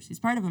paratroopers. He's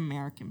part of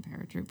American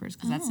paratroopers,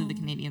 because that's who the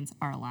Canadians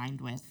are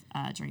aligned with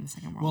during the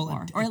Second World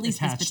War. Or at least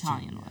his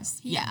battalion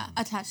was. Yeah,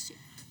 attached to.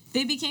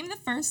 They became the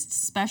first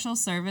special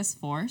service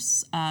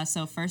force,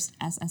 so first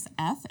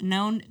SSF,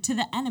 known to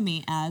the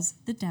enemy as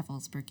the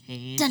Devil's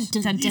Brigade. Dun,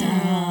 dun, dun.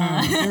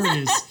 Yeah, there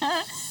it is.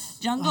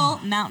 Jungle,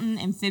 mountain,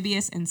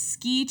 amphibious, and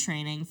ski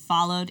training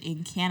followed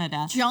in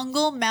Canada.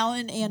 Jungle,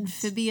 mountain,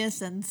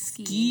 amphibious, and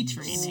ski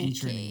training. Ski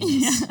training.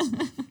 Yeah.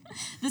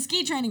 The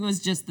ski training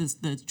was just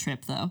the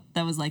trip, though.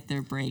 That was like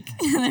their break.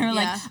 They were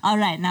like, all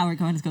right, now we're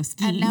going to go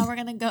skiing. And now we're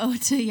going to go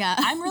to,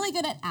 I'm really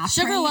good at après.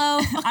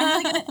 Sugarloaf.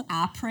 I'm really good at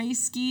après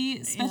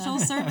ski special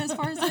service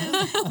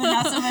forces, but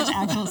not so much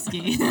actual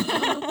ski.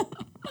 Oh,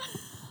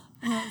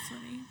 that's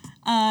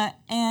funny.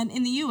 And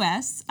in the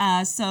U.S.,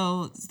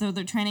 so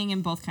they're training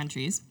in both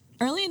countries.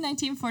 Early in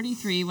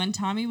 1943, when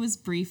Tommy was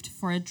briefed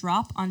for a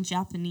drop on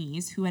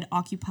Japanese who had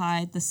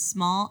occupied the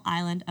small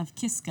island of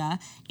Kiska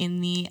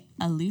in the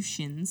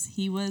Aleutians,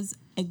 he was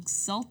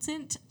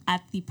exultant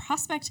at the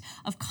prospect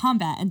of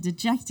combat and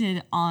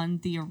dejected on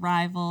the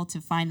arrival to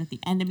find that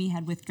the enemy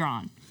had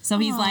withdrawn. So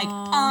he's like,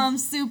 I'm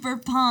super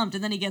pumped.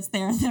 And then he gets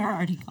there and they're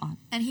already gone.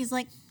 And he's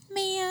like,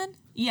 man.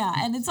 Yeah,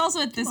 and it's also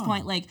at this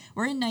point, like,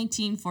 we're in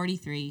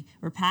 1943,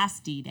 we're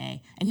past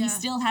D-Day, and he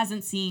still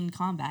hasn't seen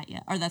combat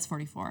yet. Or that's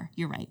 44.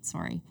 You're right,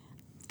 sorry.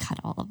 Cut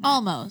all of that.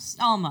 Almost.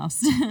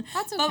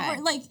 That's okay. But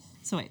we're like,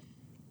 so wait.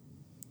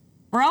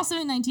 We're also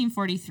in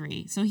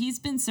 1943, so he's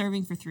been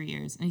serving for 3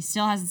 years, and he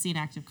still hasn't seen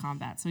active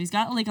combat. So he's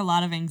got, like, a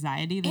lot of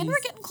anxiety. And we're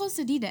getting close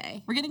to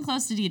D-Day. We're getting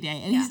close to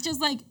D-Day, and he's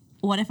just like,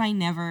 what if I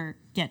never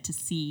get to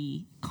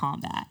see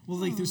combat? Well,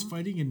 like, there's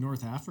fighting in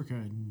North Africa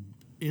and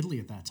Italy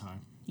at that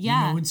time.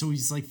 Yeah. You know, and so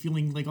he's like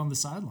feeling like on the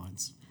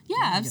sidelines.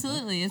 Yeah,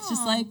 absolutely. It's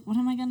just like, what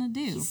am I going to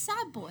do? He's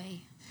sad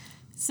boy.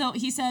 So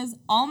he says,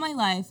 all my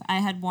life I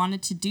had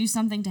wanted to do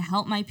something to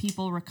help my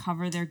people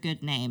recover their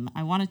good name.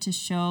 I wanted to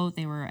show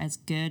they were as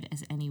good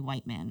as any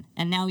white man.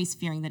 And now he's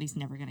fearing that he's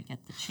never going to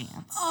get the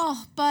chance.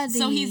 Oh, buddy.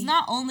 So he's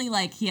not only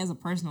like, he has a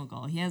personal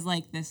goal. He has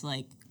like this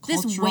like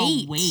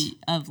cultural weight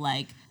of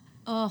like,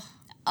 of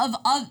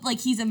like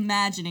he's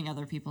imagining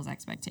other people's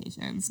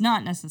expectations,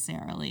 not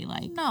necessarily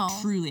like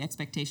truly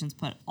expectations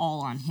put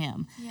all on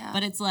him. Yeah.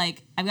 But it's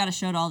like, I've got to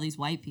show to all these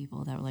white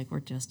people that we're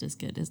just as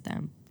good as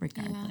them,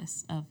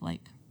 regardless of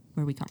like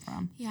where we come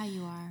from. Yeah,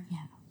 you are.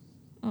 Yeah.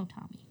 Oh,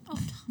 Tommy.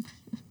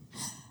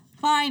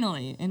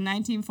 Finally, in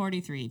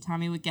 1943,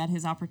 Tommy would get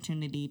his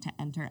opportunity to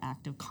enter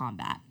active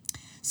combat.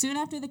 Soon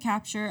after the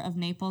capture of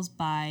Naples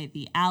by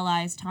the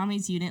Allies,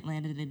 Tommy's unit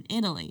landed in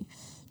Italy.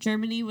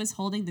 Germany was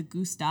holding the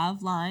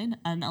Gustav Line,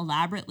 an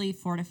elaborately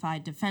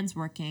fortified defense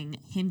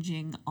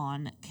hinging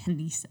on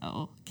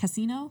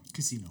Casino.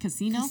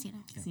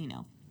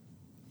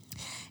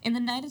 In the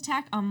night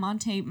attack on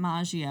Monte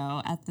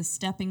Maggio at the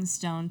stepping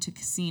stone to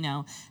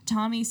Cassino,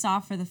 Tommy saw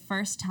for the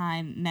first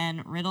time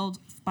men riddled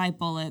by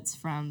bullets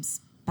from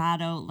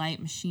Spado light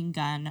machine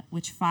gun,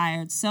 which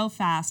fired so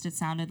fast it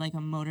sounded like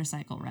a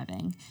motorcycle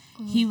revving.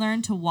 He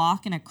learned to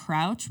walk in a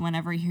crouch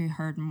whenever he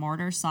heard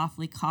mortar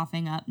softly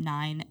coughing up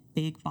 9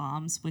 big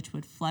bombs, which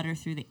would flutter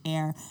through the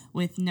air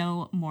with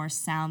no more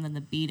sound than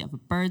the beat of a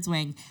bird's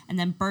wing, and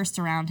then burst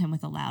around him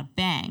with a loud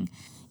bang.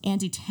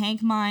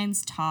 Anti-tank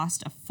mines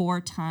tossed a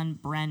 4-ton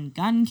Bren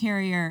gun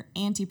carrier.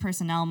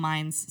 Anti-personnel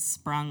mines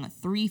sprung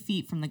 3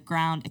 feet from the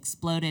ground,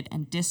 exploded,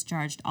 and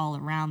discharged all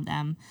around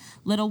them.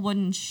 Little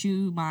wooden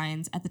shoe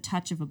mines at the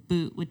touch of a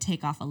boot would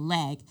take off a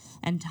leg,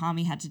 and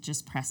Tommy had to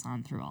just press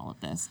on through all of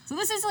this. So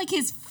this is like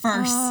his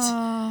first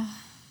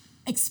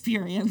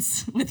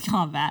experience with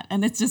combat,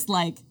 and it's just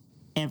like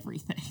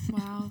everything.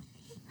 Wow.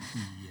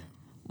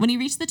 When he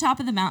reached the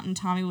top of the mountain,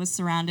 Tommy was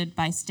surrounded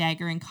by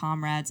staggering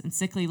comrades and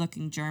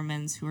sickly-looking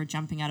Germans who were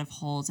jumping out of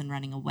holes and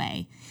running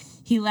away.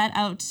 He let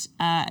out,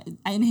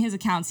 in his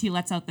accounts, he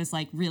lets out this,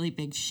 like, really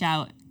big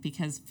shout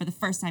because for the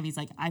first time he's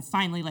like, I've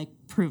finally, like,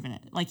 proven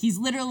it. Like, he's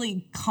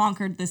literally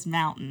conquered this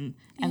mountain.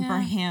 And for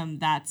him,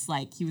 that's,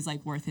 like, he was,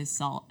 like, worth his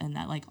salt, and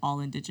that, like, all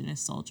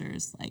Indigenous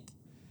soldiers, like,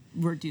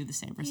 were due the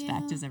same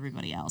respect as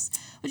everybody else.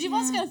 But you've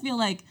also got to feel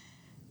like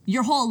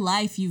your whole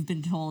life you've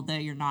been told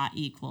that you're not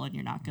equal and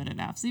you're not good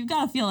enough. So you've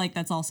got to feel like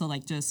that's also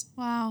like just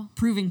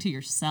proving to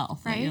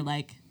yourself that you're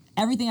like,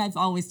 everything I've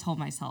always told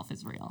myself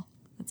is real.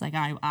 It's like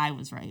I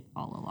was right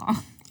all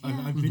along.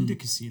 I've been to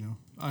Casino.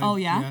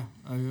 Yeah,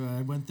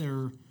 I went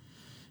there.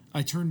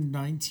 I turned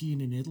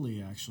 19 in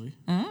Italy, actually.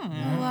 Oh,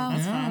 wow.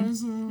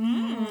 That's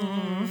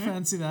fun.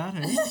 Fancy that,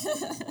 hey?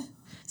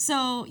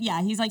 So,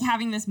 yeah, he's like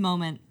having this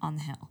moment on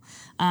the hill.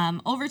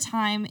 Over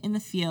time in the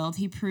field,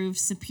 he proved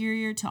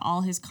superior to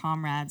all his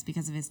comrades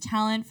because of his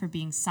talent for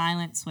being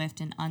silent,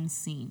 swift, and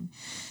unseen.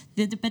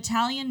 The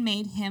battalion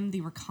made him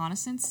the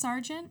reconnaissance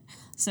sergeant,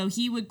 so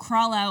he would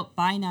crawl out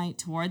by night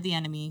toward the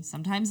enemy,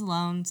 sometimes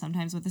alone,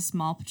 sometimes with a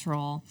small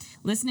patrol,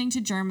 listening to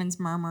Germans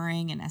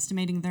murmuring and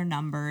estimating their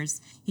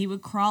numbers. He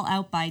would crawl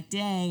out by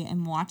day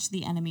and watch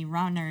the enemy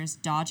runners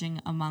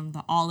dodging among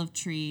the olive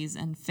trees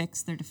and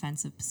fix their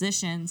defensive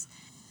positions.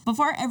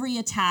 Before every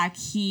attack,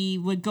 he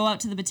would go out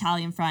to the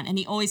battalion front, and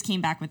he always came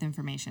back with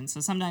information.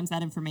 So sometimes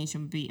that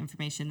information would be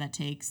information that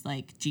takes,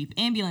 like, Jeep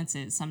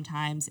ambulances.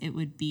 Sometimes it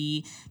would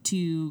be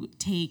to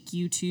take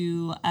you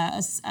to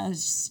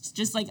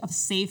just, like, a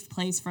safe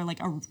place for, like,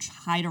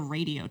 hide a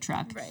radio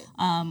truck.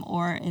 Right.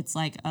 Or it's,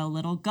 like, a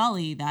little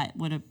gully that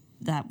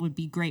would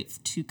be great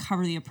to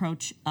cover the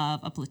approach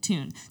of a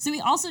platoon. So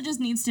he also just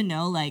needs to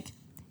know, like,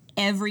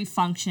 every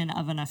function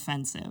of an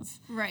offensive.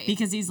 Right.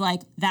 Because he's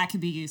like, that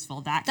could be useful,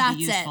 that could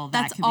be useful,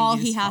 that That's could all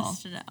be useful. he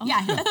has to know.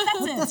 Yeah,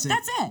 that's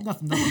it.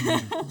 Nothing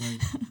major. Right.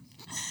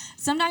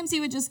 Sometimes he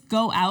would just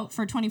go out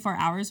for 24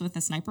 hours with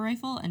a sniper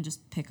rifle and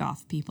just pick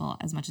off people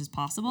as much as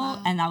possible.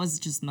 Wow. And that was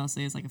just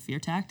mostly as like a fear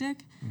tactic.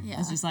 Yeah.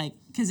 It's just like,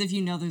 because if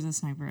you know there's a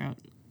sniper out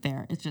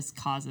there, it just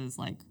causes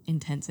like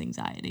intense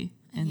anxiety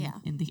in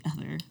the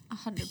other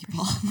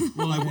 100%.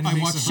 Well, I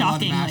watched a lot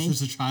of MASH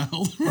as a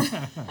child.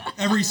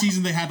 Every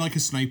season they had like a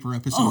sniper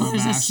episode of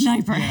there's MASH. a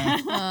sniper.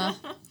 Yeah.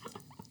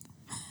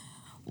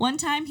 One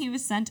time he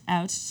was sent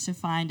out to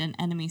find an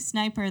enemy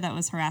sniper that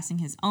was harassing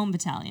his own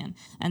battalion,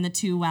 and the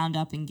two wound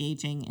up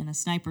engaging in a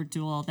sniper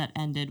duel that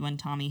ended when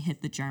Tommy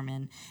hit the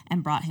German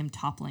and brought him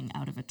toppling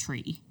out of a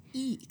tree.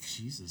 Eek.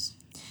 Jesus.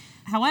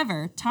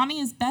 However, Tommy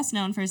is best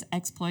known for his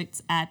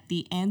exploits at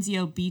the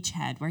Anzio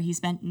beachhead, where he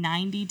spent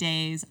 90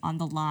 days on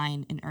the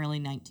line in early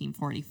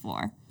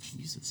 1944.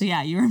 Jesus. So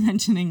yeah, you were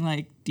mentioning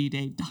like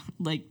D-Day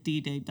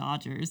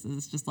Dodgers.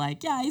 It's just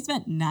like, yeah, he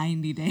spent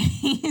 90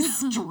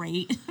 days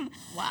straight.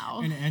 Wow.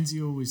 And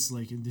Anzio was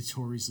like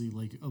notoriously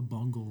like a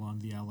bungle on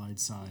the Allied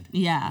side.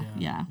 Yeah.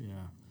 Yeah.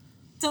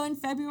 So in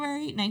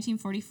February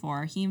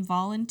 1944, he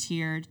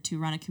volunteered to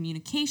run a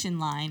communication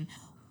line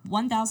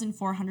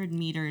 1,400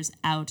 meters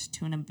out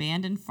to an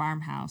abandoned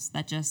farmhouse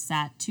that just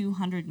sat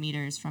 200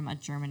 meters from a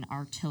German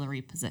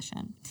artillery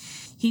position.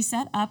 He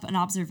set up an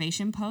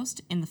observation post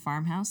in the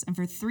farmhouse and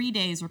for 3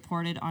 days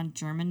reported on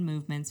German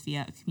movements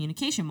via a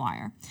communication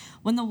wire.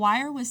 When the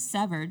wire was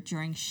severed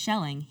during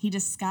shelling, he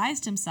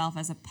disguised himself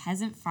as a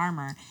peasant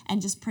farmer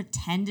and just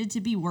pretended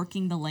to be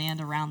working the land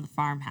around the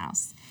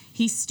farmhouse.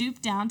 He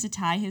stooped down to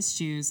tie his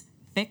shoes,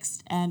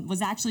 fixed and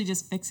was actually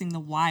just fixing the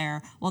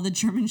wire while the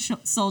German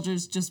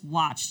soldiers just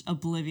watched,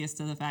 oblivious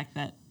to the fact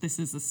that this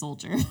is a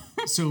soldier.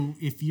 So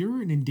if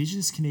you're an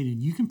indigenous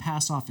Canadian, you can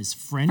pass off as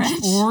French.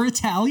 Or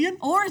Italian?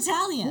 Or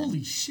Italian.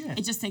 Holy shit.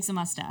 It just takes a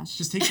mustache.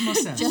 Just takes a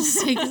mustache.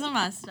 Just takes a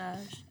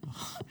mustache.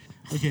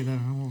 Okay,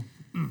 then.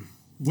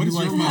 What has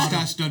like your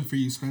mustache done for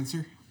you,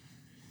 Spencer?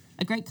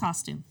 A great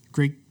costume.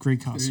 Great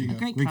costume. There you go.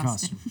 Great Great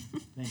costume.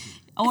 costume. Thank you.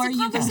 Or It's a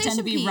you can pretend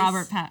to be conversation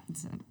Robert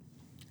piece. Pattinson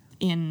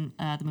in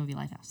the movie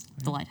Lighthouse.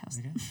 The Lighthouse.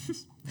 Okay.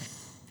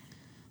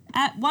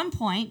 At one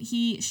point,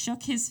 he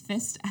shook his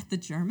fist at the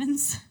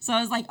Germans. So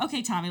I was like,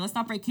 okay, Tommy, let's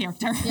not break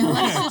character. Yeah,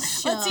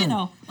 let's just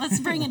Let's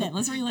bring it in.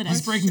 Let's reel it in.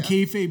 He's breaking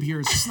kayfabe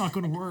here. It's just not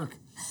going to work.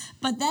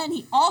 But then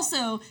he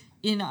also,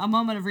 in a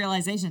moment of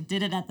realization,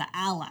 did it at the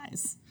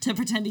Allies to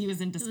pretend he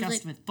was in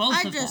disgust with both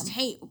I of just them.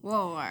 hate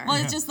war.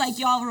 Well, it's just like,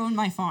 y'all ruined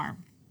my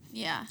farm.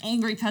 Yeah.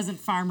 Angry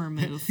peasant farmer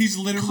move. He's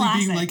literally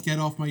Classic. being like, get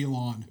off my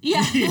lawn.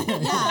 Yeah.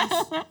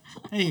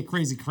 Hey,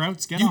 crazy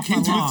Krauts, get You off my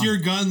kids lawn. with your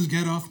guns,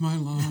 get off my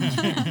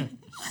lawn.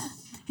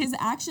 His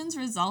actions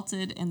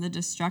resulted in the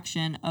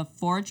destruction of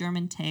 4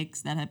 German tanks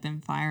that had been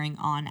firing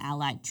on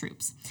Allied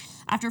troops.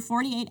 After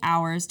 48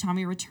 hours,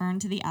 Tommy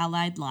returned to the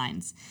Allied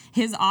lines.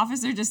 His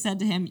officer just said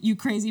to him, "You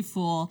crazy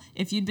fool,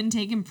 if you'd been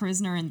taken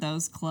prisoner in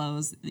those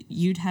clothes,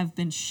 you'd have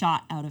been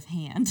shot out of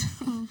hand."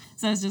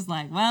 So it's just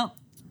like, well,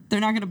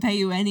 they're not going to pay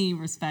you any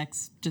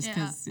respects just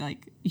because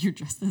like you're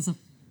dressed as a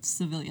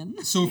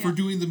civilian. So if we're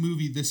doing the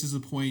movie, this is a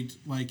point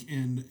like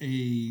in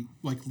a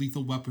like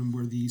Lethal Weapon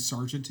where the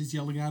sergeant is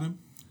yelling at him.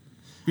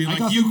 Being I like,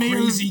 got you the mayor,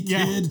 crazy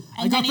yeah. kid.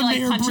 I And got then he, the like,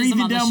 mayor punches him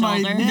breathing on the down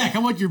my shoulder. neck. I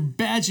want your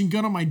badge and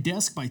gun on my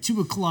desk by 2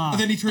 o'clock.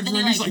 And then he turns And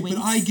then around he, and he's like, like,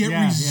 but winks. I get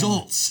Yeah, yeah.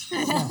 results.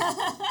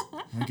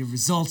 I get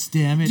results,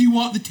 damn it. Do you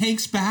want the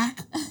tanks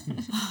back?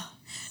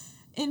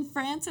 In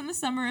France in the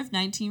summer of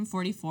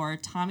 1944,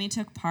 Tommy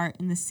took part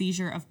in the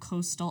seizure of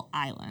coastal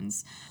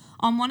islands.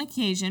 On one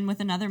occasion, with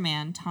another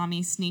man,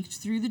 Tommy sneaked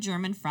through the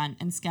German front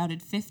and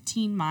scouted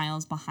 15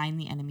 miles behind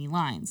the enemy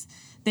lines.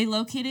 They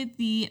located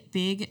the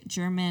big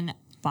German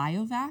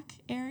bivouac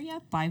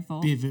area.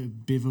 Bivouac.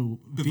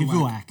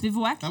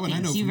 Bivouac. That one I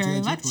know Thank you from very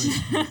Judge much.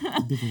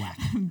 Etoy. Bivouac.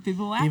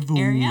 Bivouac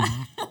area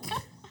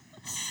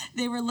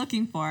they were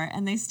looking for,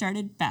 and they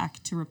started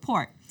back to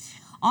report.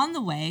 On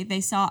the way, they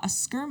saw a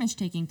skirmish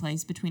taking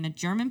place between a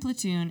German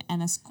platoon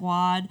and a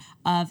squad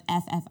of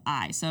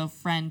FFI, so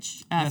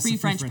Free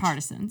French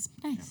partisans.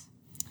 Nice.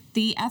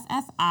 The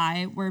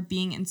FFI were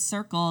being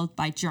encircled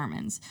by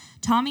Germans.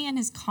 Tommy and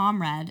his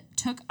comrade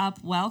took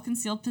up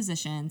well-concealed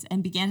positions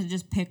and began to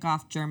just pick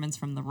off Germans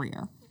from the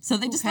rear. So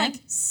they just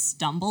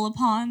stumble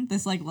upon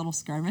this little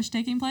skirmish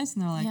taking place,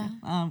 and they're like,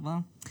 "Oh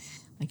well,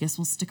 I guess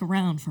we'll stick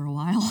around for a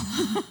while."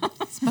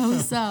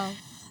 Suppose so.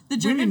 The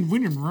German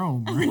win in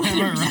Rome, right? Am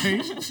I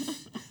right?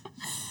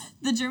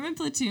 The German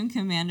platoon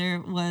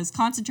commander was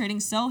concentrating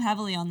so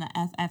heavily on the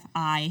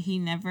FFI, he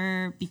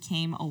never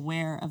became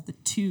aware of the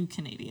 2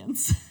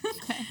 Canadians.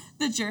 Okay.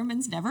 The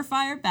Germans never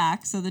fired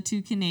back, so the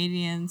 2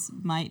 Canadians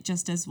might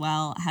just as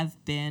well have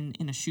been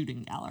in a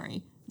shooting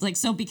gallery.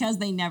 So because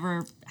they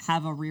never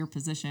have a rear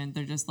position,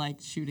 they're just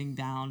shooting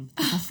down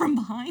people from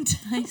behind.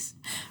 Nice.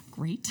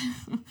 Great.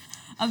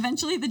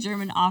 Eventually, the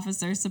German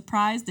officer,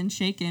 surprised and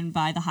shaken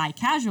by the high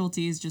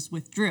casualties, just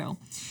withdrew.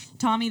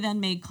 Tommy then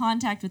made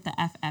contact with the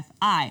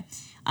FFI.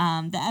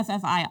 The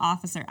FFI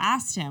officer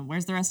asked him,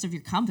 "Where's the rest of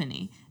your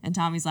company?" And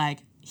Tommy's like,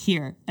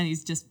 "Here." And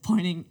he's just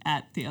pointing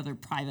at the other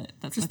private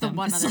that's Just with the him.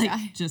 one It's other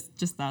guy.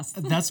 Just us.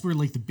 That's where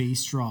the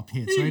bass drop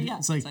hits, right? Yeah,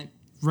 it's it's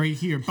right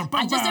here.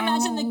 I just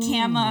imagine the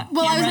camera.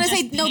 Well, I was camera gonna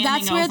say, just no,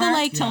 that's panning where the, over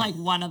like-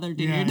 to one other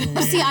dude. Yeah.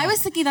 See, I was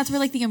thinking that's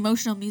where the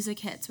emotional music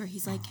hits, where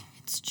he's like,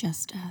 "It's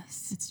just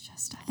us," It's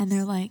just us. and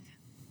they're like,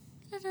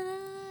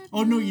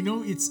 Oh no,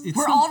 it's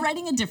We're all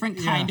writing a different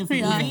kind of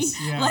movie. Yes,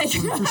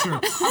 yeah, for sure.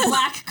 A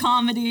black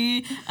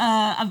comedy,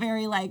 a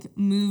very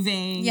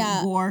moving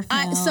war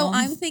film. So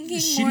I'm thinking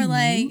Shitty more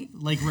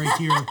meme, right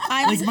here.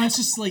 I'm- Mine's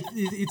just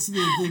it's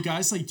the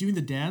guys doing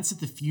the dance at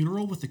the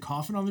funeral with the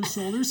coffin on their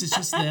shoulders. It's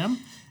just them,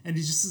 and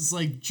it's just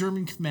this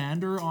German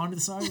commander on the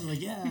side. They're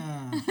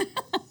yeah.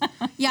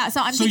 yeah. So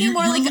I'm So thinking you're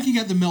more like, looking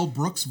at the Mel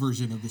Brooks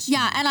version of this.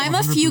 yeah, and I'm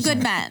a few 100%.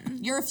 good men.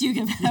 You're a few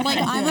good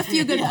I'm a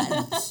few good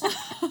men.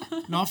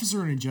 An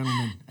officer and a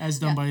gentleman, as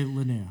done by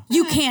Linnea.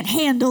 You can't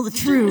handle the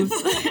truth.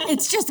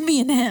 It's just me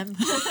and him.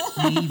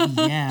 Maybe,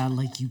 yeah,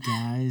 you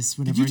guys.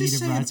 Whenever Did you I need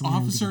just a say ride, an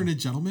someone officer to- and a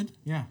gentleman?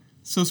 Yeah.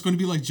 So it's going to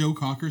be like Joe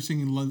Cocker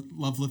singing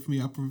 "Love Lift Me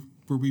Up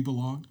Where We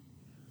Belong."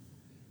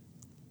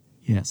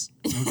 Yes.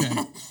 Okay.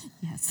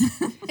 Yes.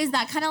 Is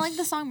that kind of like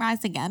the song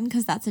 "Rise Again"?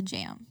 Because that's a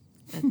jam.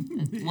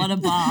 What a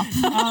bop.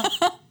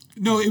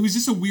 No, it was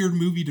just a weird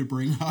movie to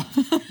bring up.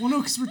 Well,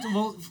 no, because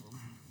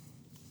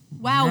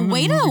Wow. Remember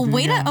Way the to movie,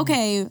 way to. yeah.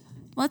 Okay.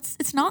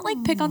 It's not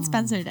like pick on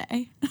Spencer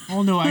Day.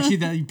 Oh no, actually,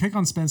 that you pick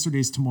on Spencer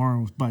Day's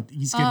tomorrow, but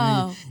he's getting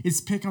Oh. it's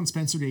pick on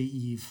Spencer Day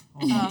Eve.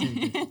 Oh,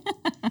 okay.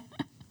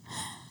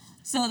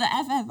 So the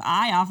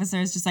FFI officer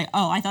is just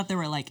oh, I thought there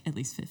were at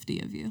least 50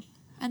 of you.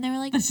 And they were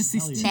like, That's just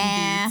these Hell two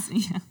yeah.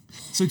 dudes. Yeah.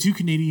 So 2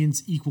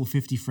 Canadians equal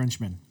 50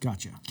 Frenchmen.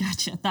 Gotcha.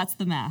 Gotcha. That's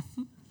the math.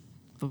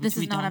 But "This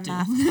which is we not a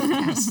don't do.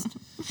 math."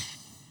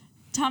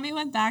 Tommy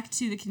went back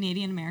to the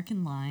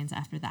Canadian-American lines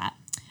after that.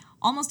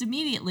 Almost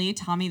immediately,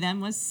 Tommy then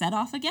was set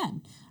off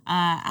again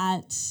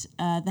at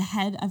the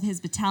head of his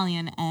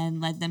battalion and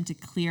led them to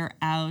clear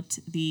out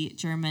the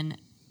German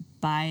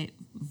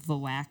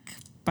bivouac.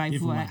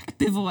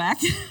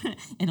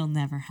 It'll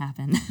never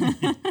happen.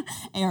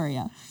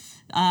 area.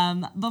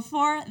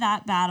 Before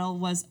that battle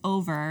was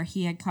over,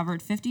 he had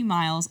covered 50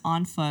 miles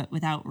on foot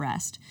without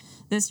rest.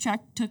 This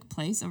trek took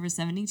place over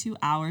 72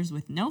 hours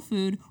with no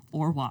food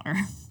or water.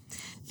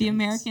 The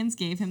Americans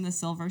gave him the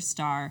Silver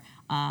Star,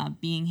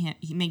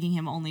 making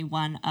him only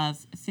one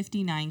of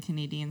 59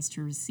 Canadians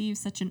to receive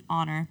such an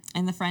honor,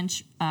 and the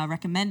French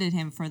recommended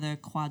him for the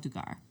Croix de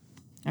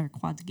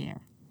Guerre.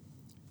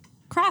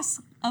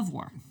 Cross of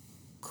War.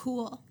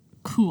 Cool.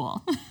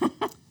 Cool.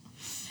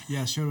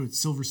 Yeah, shout out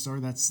Silver Star.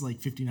 That's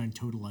 59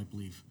 total, I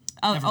believe.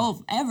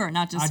 Ever,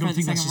 not just I for don't the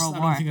think that's Second just. World I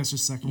War. don't think that's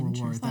just Second World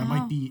War. That Wow.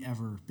 might be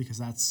ever because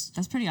that's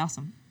That's pretty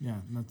awesome.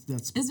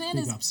 that's This man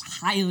big is ups.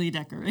 highly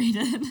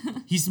decorated.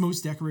 He's the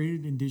most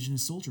decorated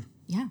Indigenous soldier.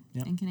 Yeah,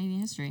 Yep. in Canadian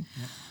history.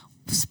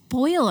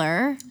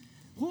 Spoiler.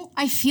 Well,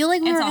 I feel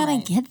like we It's were all gonna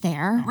right. get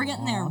there. We're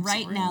getting there I'm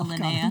right sorry. now, Oh, God,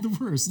 Linnea. I'm the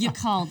worst. You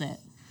called it.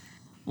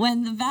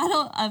 When the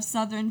Battle of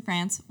Southern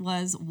France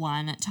was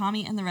won,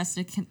 Tommy and the rest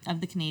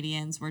of the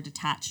Canadians were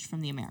detached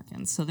from the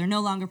Americans. So they're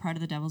no longer part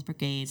of the Devil's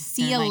Brigade.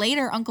 See you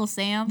later, Uncle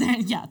Sam.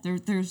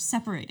 They're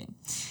separating.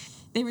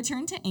 They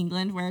returned to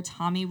England, where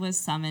Tommy was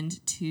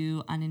summoned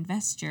to an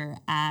investiture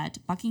at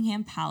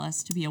Buckingham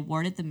Palace to be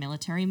awarded the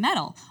Military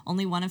Medal,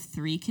 only one of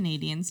 3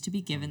 Canadians to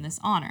be given this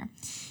honor.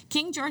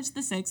 King George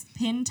VI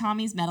pinned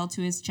Tommy's medal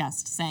to his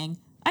chest, saying,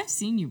 "I've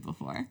seen you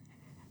before."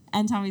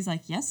 And Tommy's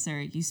like, "Yes,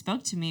 sir. You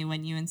spoke to me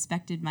when you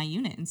inspected my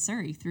unit in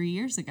Surrey 3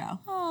 years ago."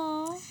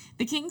 Aww.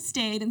 The king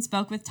stayed and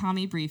spoke with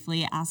Tommy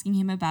briefly, asking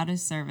him about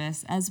his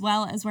service, as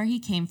well as where he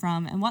came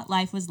from and what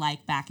life was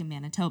like back in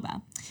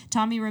Manitoba.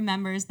 Tommy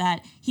remembers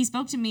that he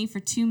spoke to me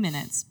for 2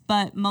 minutes,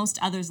 but most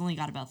others only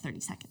got about 30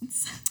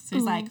 seconds. So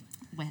he's like,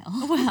 well,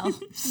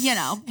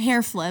 Well,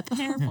 hair flip.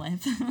 hair flip.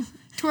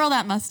 Twirl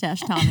that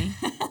mustache, Tommy.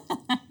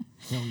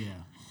 hell yeah.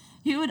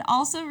 He would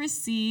also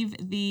receive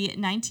the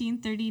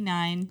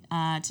 1939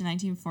 to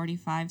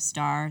 1945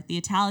 star, the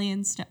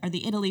Italian star, or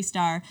the Italy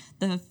star,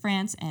 the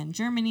France and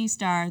Germany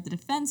star, the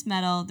Defense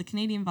Medal, the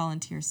Canadian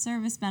Volunteer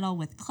Service Medal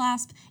with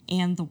clasp,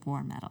 and the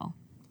War Medal.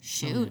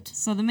 Shoot.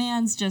 So the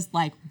man's just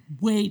like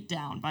weighed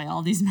down by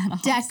all these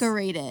medals.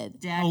 Decorated.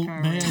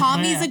 Decorated.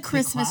 Tommy's a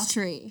Christmas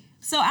tree.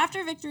 So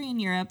after victory in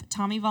Europe,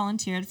 Tommy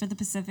volunteered for the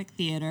Pacific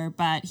Theater,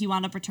 but he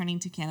wound up returning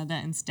to Canada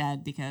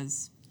instead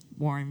because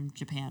war in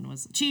Japan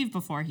was achieved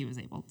before he was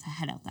able to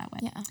head out that way.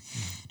 Yeah.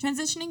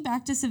 Transitioning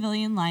back to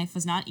civilian life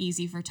was not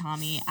easy for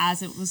Tommy,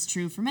 as it was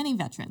true for many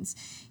veterans.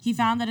 He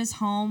found that his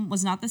home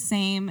was not the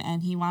same,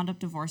 and he wound up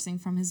divorcing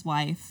from his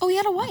wife. Oh, he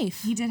had a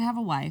wife. He did have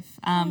a wife,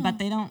 but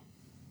they don't,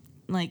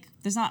 like,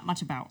 there's not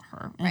much about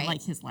her in, Right.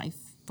 like, his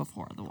life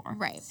before the war.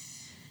 Right.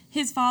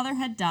 His father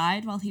had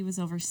died while he was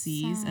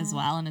overseas as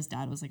well, and his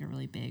dad was, like, a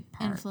really big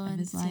part of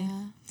his life.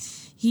 Yeah.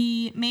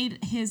 He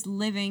made his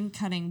living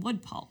cutting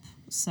wood pulp,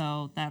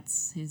 so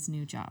that's his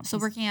new job. So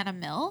working at a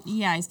mill?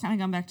 Yeah, he's kind of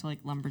gone back to,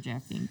 like,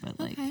 lumberjacking, but,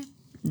 like,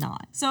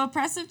 not. So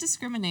oppressive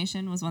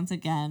discrimination was once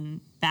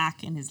again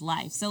back in his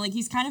life. So, like,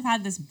 he's kind of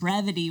had this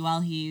brevity while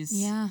he's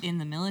in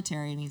the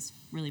military, and he's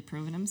really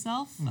proven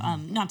himself.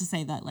 Not to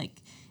say that,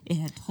 like, it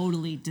had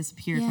totally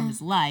disappeared from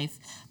his life,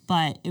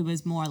 but it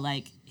was more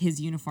like his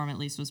uniform at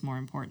least was more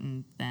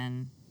important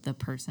than the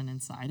person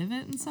inside of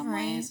it in some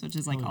ways, which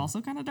is like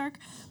also kind of dark.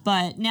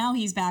 But now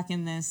he's back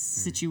in this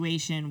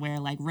situation where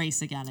like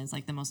race again is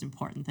like the most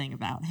important thing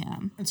about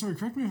him. And sorry,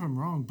 correct me if I'm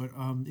wrong, but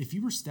if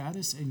you were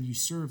status and you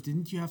served,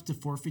 didn't you have to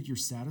forfeit your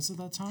status at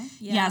that time?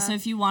 Yeah, so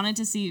if you wanted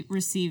to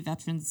receive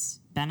veterans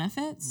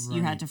benefits,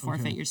 you had to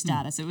forfeit your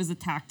status. It was a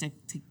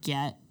tactic to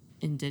get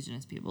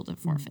Indigenous people to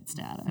forfeit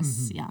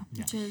status. Yeah.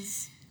 Which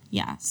is...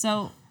 Yeah.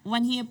 So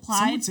when he Some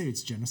applied... would say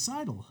it's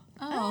genocidal.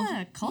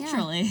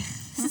 culturally.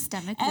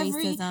 Systemic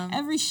racism.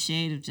 Every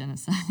shade of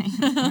genocide.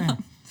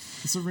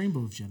 It's a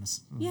rainbow of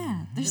genocide.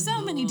 Yeah, there's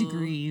so many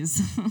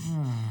degrees.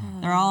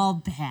 They're all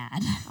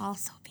bad.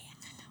 Also bad.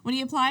 When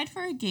he applied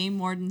for a game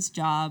warden's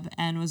job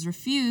and was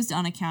refused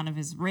on account of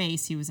his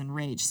race, he was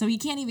enraged. So he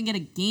can't even get a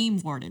game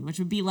warden, which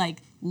would be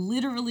like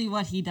literally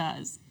what he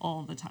does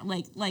all the time,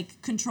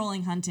 like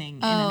controlling hunting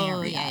in an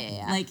area.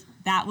 Yeah. Like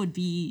that would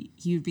be,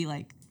 he would be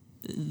like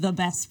the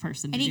best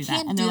person to do that. And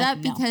he can't they're do that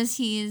like, no, because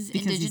he's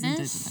indigenous? He's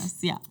indigenous.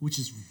 Yeah. Which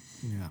is,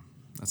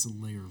 that's a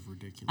layer of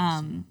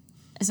ridiculous.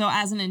 So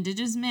as an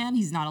indigenous man,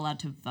 he's not allowed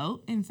to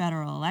vote in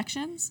federal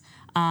elections.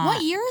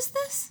 What year is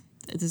this?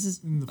 This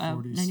is in the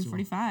 40s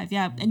 1945.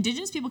 Yeah,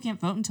 indigenous people can't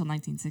vote until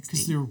 1960.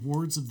 Because they're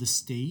wards of the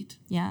state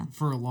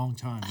for a long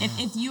time.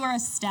 If you are a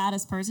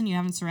status person, you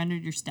haven't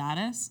surrendered your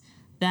status,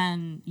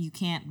 then you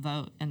can't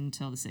vote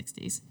until the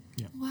 60s.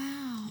 Yeah.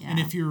 Wow. Yeah. And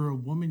if you're a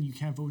woman, you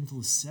can't vote until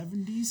the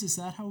 70s. Is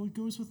that how it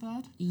goes with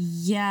that?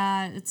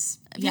 Yeah, it's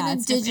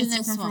Indigenous it's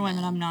different for women.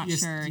 woman. I'm not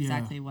Yes, sure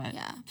exactly what.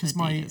 Yeah. Because the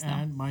my date is, though.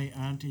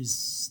 aunt is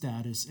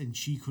status, and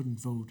she couldn't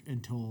vote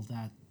until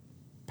that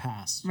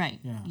passed. Right.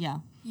 Yeah.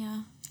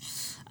 Yeah.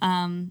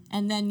 And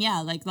then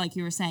like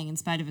you were saying, in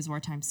spite of his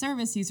wartime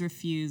service, he's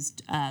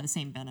refused the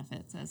same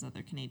benefits as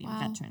other Canadian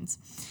veterans.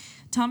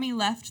 Tommy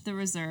left the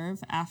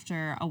reserve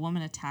after a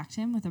woman attacked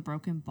him with a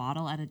broken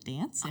bottle at a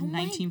dance in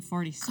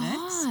 1946,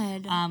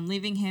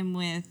 leaving him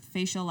with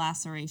facial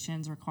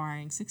lacerations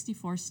requiring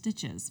 64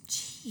 stitches.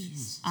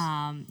 Jeez.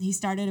 He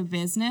started a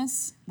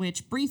business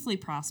which briefly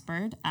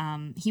prospered.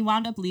 He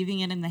wound up leaving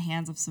it in the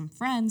hands of some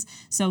friends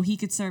so he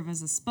could serve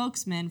as a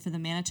spokesman for the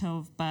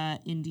Manitoba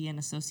Indian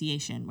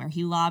Association, where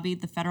he lobbied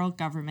the federal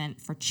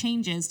government for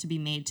changes to be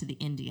made to the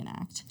Indian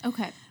Act.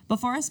 Okay.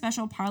 Before a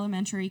special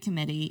parliamentary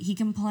committee, he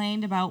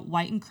complained about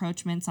white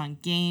encroachments on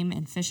game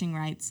and fishing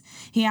rights.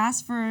 He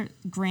asked for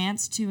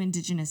grants to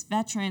Indigenous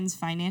veterans,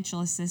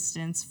 financial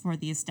assistance for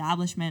the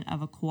establishment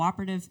of a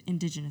cooperative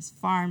Indigenous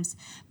farms,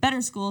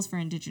 better schools for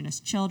Indigenous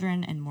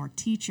children, and more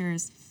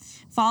teachers.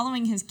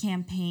 Following his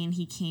campaign,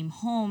 he came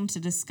home to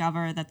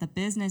discover that the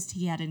business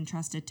he had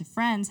entrusted to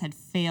friends had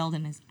failed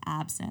in his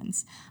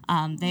absence.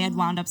 They had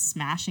wound up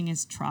smashing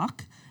his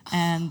truck,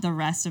 and the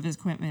rest of his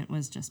equipment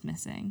was just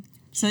missing.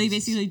 So he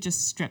basically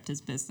just stripped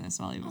his business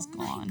while he was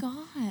gone.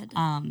 Oh my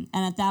God.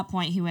 And at that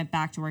point, he went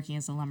back to working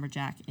as a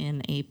lumberjack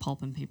in a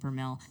pulp and paper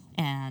mill,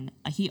 and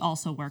he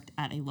also worked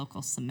at a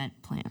local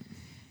cement plant.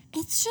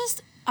 It's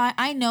just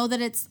I know that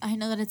it's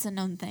a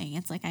known thing.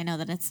 It's like I know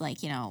that it's like,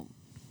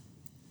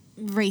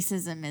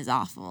 racism is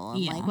awful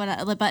and like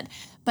what,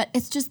 but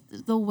it's just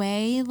the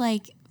way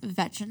like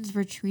veterans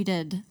were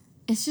treated.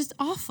 It's just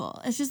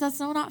awful. It's just that's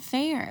not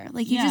fair.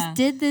 Like you just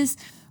did this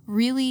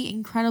really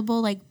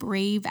incredible, like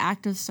brave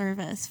act of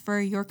service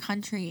for your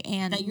country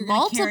and that you're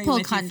multiple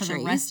for countries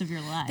the rest of your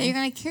life. that you're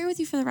going to carry with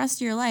you for the rest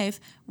of your life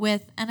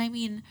with, and I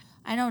mean,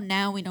 I know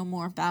now we know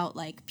more about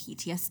like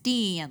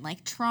PTSD and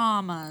like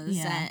traumas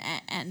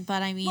and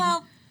but I mean,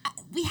 well,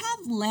 we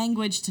have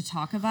language to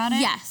talk about it.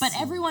 Yes. But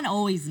everyone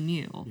always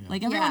knew. Yeah.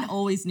 Like everyone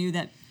always knew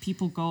that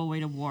people go away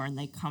to war and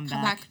they come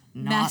back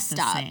not messed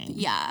the up. same.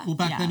 Yeah. Well,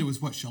 back then it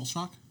was what, shell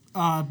shock?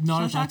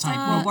 Not at that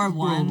time. World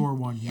War I. World War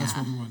One. That's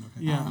World War One.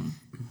 Okay. Yeah.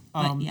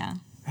 But yeah.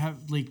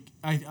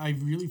 I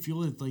really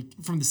feel that like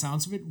from the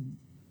sounds of it,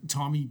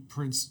 Tommy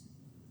Prince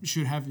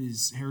should have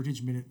his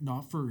Heritage Minute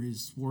not for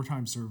his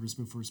wartime service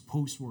but for his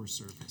post-war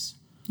service.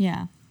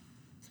 Yeah.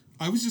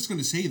 I was just going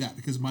to say that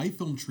because my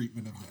film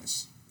treatment of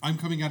this, I'm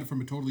coming at it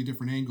from a totally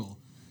different angle.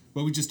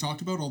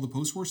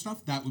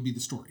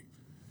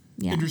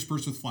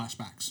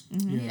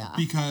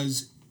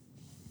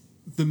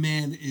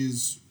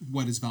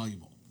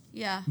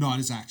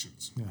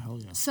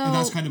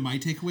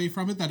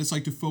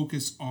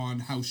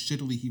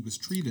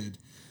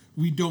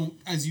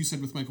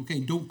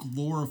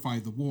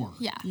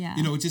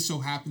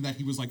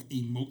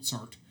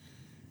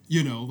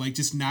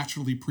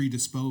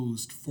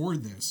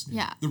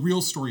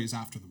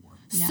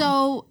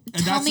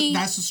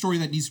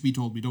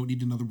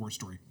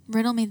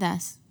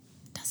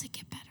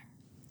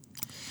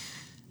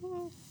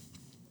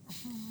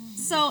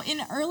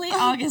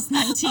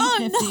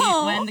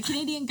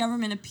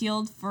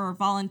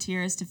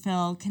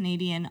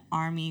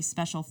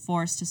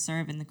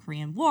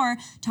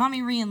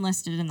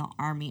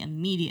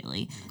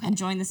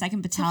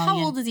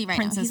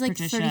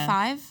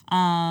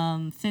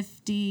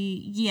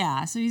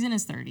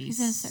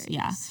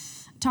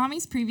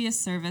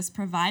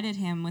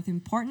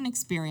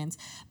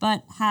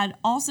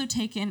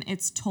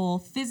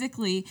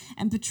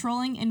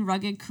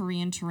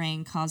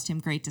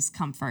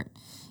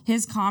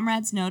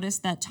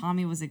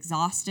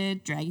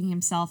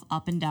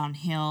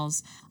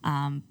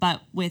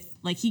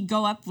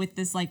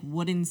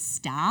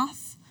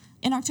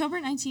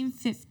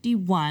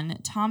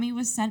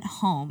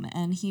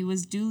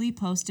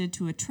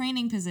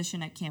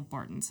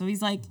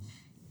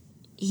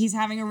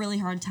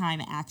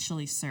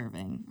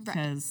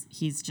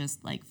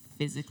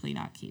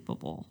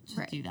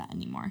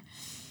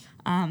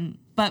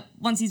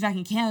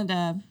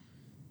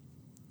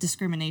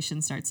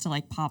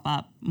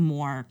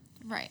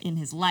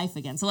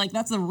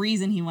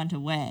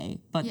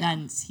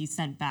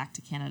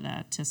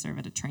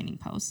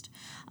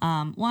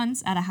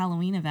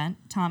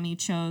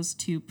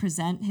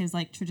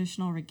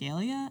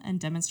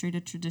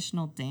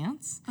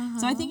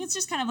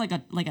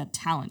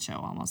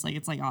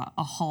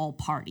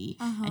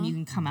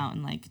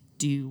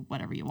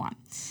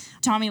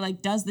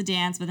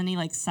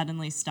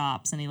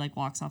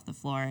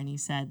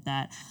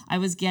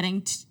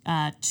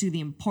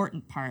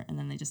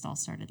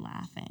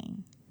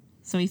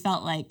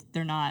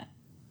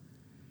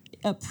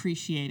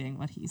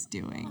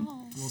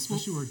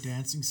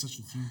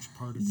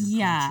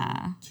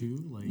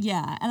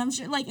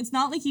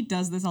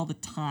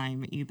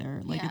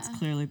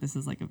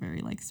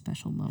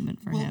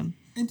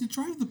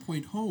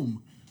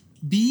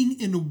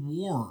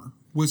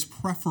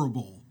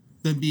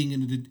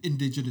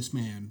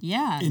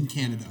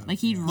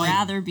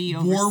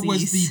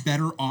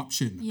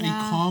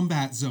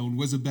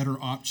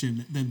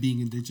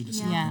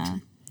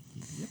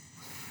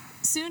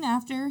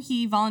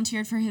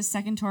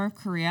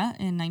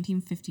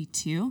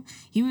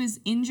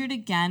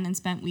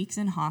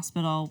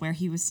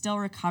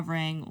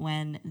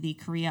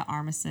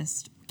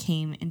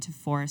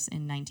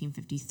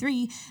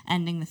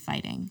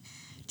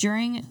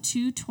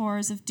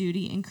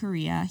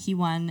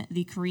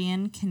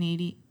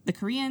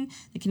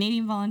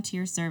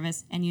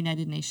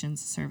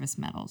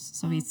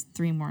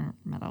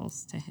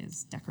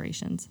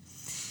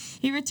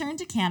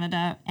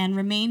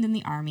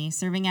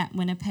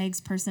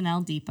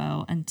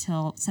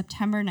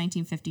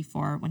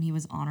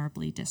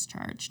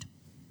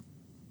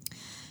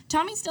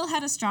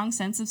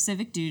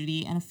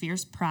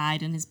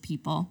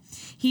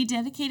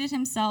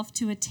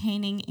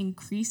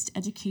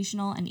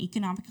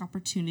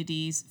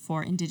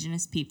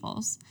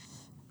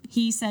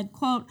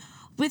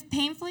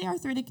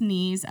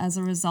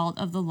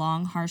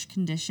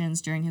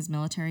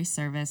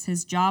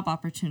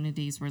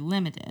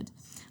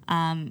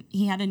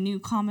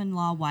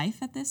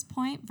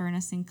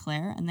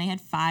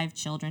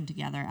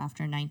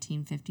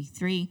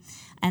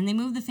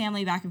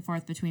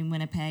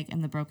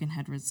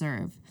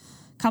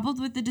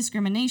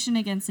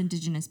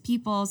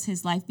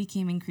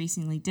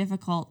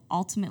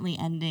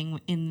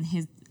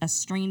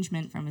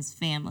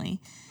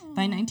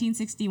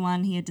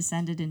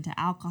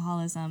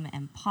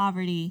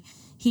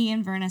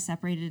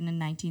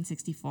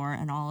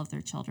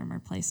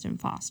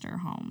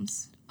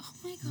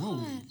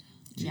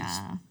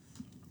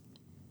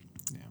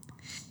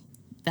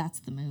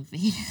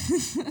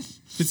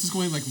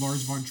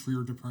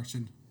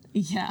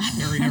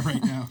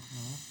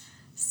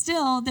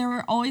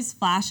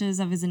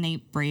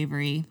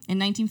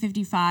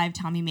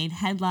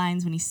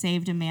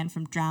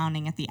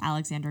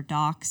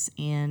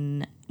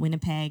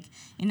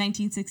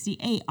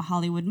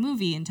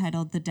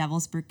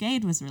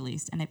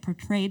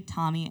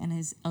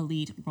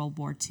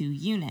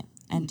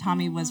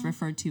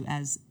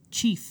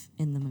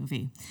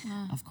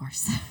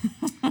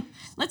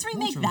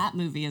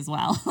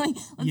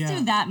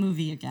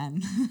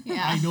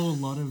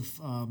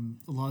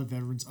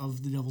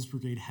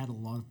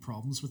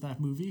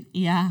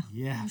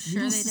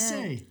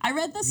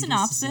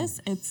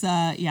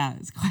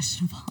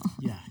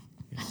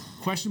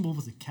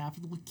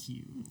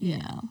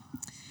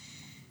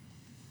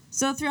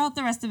 So throughout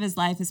the rest of his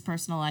life, his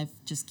personal life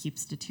just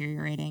keeps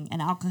deteriorating,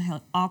 and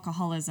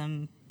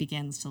alcoholism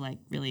begins to like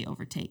really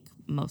overtake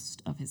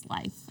most of his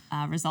life,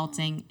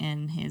 resulting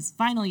in his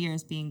final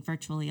years being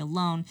virtually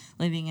alone,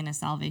 living in a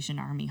Salvation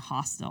Army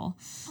hostel.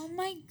 Oh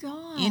my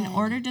God. In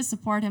order to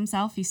support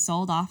himself, he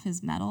sold off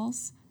his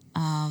medals.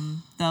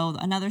 Though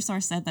another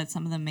source said that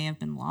some of them may have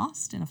been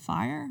lost in a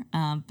fire,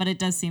 but it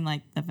does seem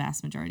like the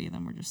vast majority of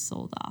them were just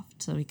sold off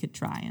so he could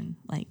try and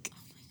like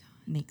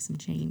make some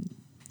change.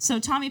 So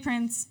Tommy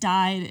Prince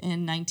died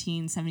in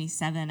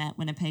 1977 at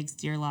Winnipeg's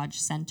Deer Lodge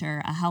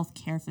Center, a health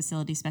care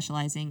facility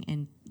specializing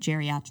in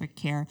geriatric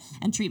care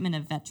and treatment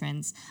of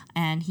veterans,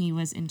 and he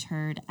was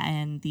interred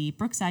in the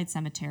Brookside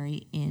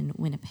Cemetery in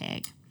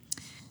Winnipeg.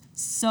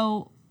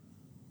 So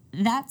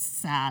that's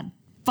sad,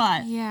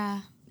 but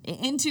Yeah.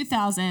 in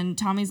 2000,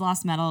 Tommy's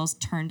lost medals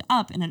turned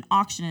up in an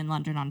auction in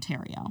London,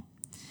 Ontario.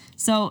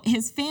 So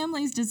his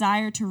family's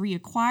desire to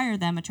reacquire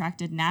them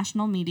attracted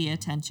national media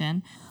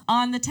attention.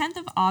 On the 10th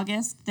of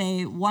August,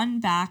 they won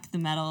back the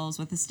medals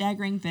with a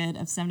staggering bid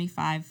of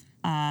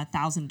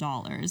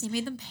 $75,000. They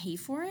made them pay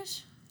for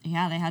it?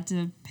 Yeah, they had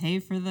to pay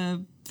for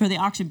the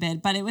auction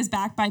bid, but it was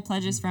backed by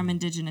pledges from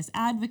Indigenous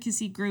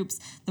advocacy groups,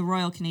 the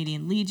Royal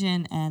Canadian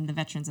Legion, and the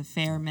Veterans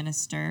Affairs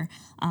Minister.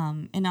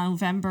 In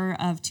November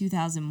of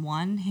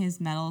 2001, his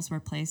medals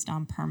were placed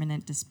on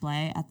permanent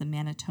display at the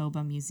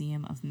Manitoba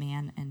Museum of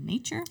Man and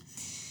Nature.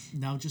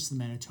 Now just the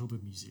Manitoba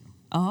Museum.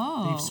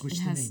 Oh, They've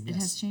switched the name, it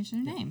yes. has changed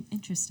their name.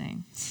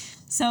 Interesting.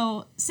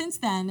 So since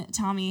then,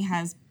 Tommy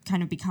has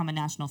kind of become a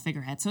national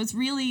figurehead. So it's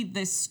really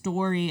this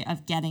story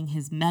of getting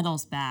his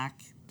medals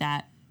back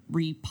that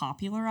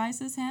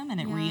repopularizes him and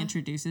it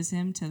reintroduces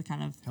him to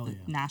kind of the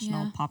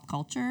national pop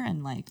culture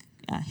and like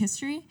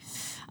history.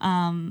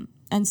 And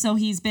so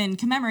he's been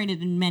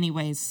commemorated in many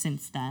ways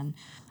since then.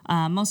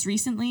 Most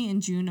recently,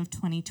 in June of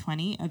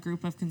 2020, a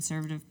group of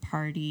Conservative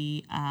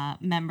Party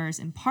members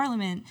in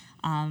Parliament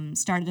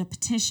started a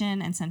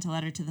petition and sent a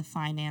letter to the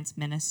Finance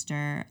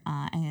Minister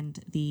and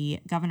the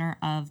Governor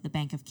of the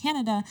Bank of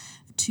Canada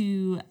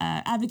to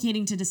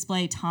advocating to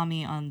display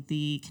Tommy on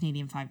the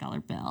Canadian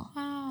 $5 bill.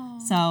 Wow.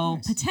 So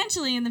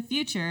potentially in the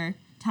future,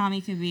 Tommy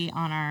could be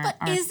on our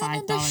isn't $5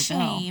 it a bill.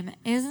 shame?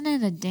 Isn't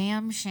it a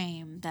damn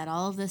shame that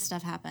all of this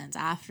stuff happens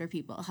after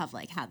people have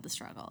like had the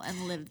struggle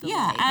and lived the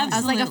life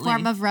as like a absolutely.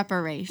 form of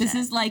reparation? This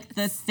is like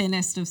the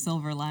thinnest of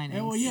silver linings.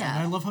 Yeah, well, yeah, Yeah.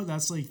 and I love how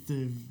that's like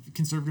the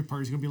Conservative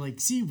Party's gonna be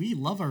like, see, we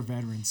love our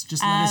veterans.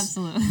 Just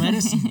Absolutely. let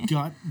us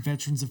gut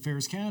Veterans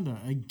Affairs Canada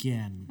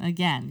again.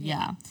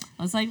 Yeah.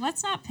 I was like,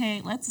 let's not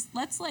pay. Let's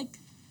like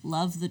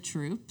love the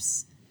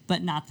troops,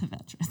 but not the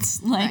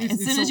veterans. Like Right. as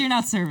It's soon as so- you're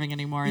not serving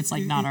anymore, it's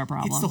like not our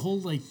problem. It's the whole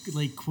like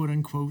quote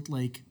unquote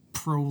like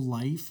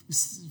pro-life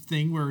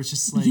thing where it's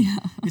just like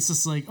it's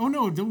just like, oh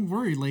no, don't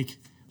worry, like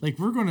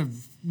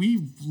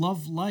we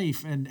love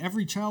life and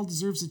every child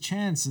deserves a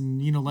chance, and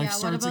you know life what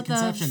starts about at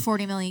conception. the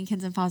 40 million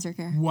kids in foster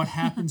care? What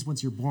happens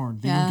once you're born?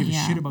 They don't give a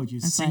shit about you.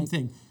 It's the same like-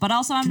 thing. But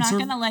also, I'm not Conserv-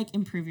 gonna like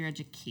improve your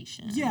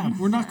education. Yeah,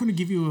 we're not going to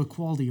give you a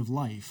quality of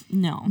life.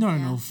 No.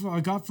 No.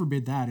 God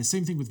forbid that. It's the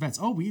same thing with vets.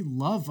 Oh, we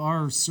love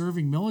our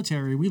serving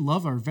military. We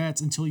love our vets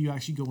until you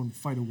actually go and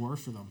fight a war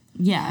for them.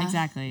 Yeah,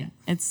 exactly.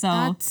 It's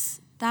so.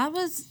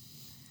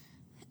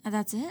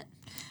 That's it.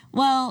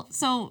 Well,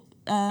 so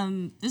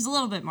there's a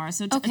little bit more.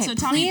 So Okay, so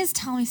Tommy, please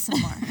tell me some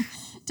more.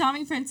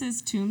 Tommy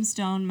Prince's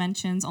tombstone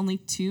mentions only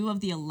 2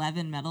 of the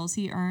 11 medals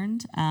he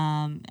earned,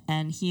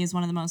 and he is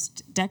one of the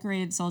most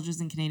decorated soldiers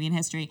in Canadian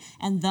history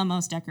and the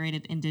most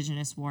decorated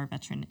Indigenous war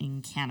veteran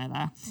in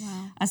Canada.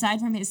 Wow. Aside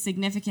from his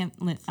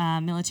significant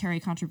military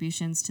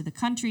contributions to the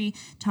country,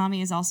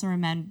 Tommy is also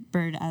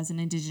remembered as an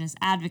Indigenous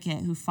advocate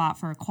who fought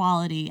for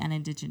equality and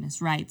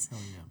Indigenous rights.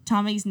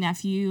 Tommy's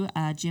nephew,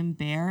 Jim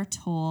Bear,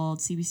 told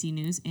CBC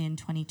News in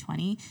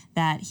 2020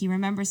 that he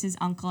remembers his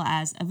uncle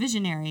as a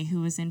visionary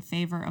who was in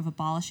favor of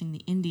abolishing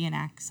the Indian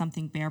Act,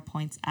 something Bear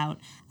points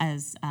out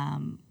as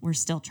we're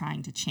still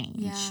trying to change.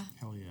 Yeah.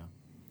 Hell yeah.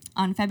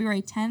 On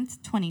February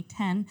 10th,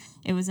 2010,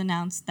 it was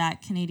announced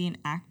that Canadian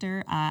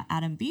actor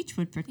Adam Beach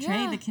would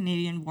portray the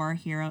Canadian war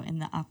hero in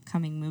the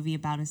upcoming movie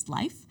about his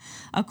life.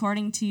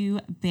 According to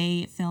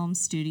Bay Film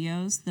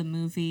Studios, the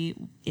movie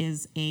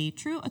is a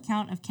true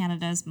account of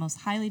Canada's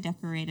most highly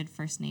decorated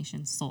First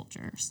Nation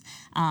soldiers.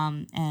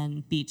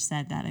 And Beach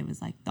said that it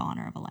was like the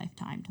honor of a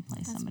lifetime to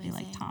play somebody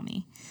like amazing.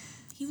 Tommy.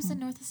 He was in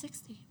North of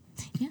 60.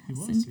 Yes, He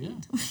was,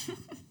 indeed.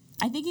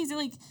 I think he's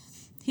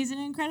an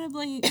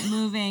incredibly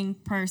moving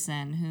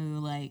person who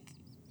like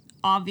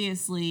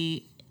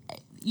obviously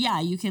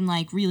you can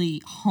like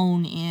really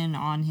hone in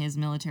on his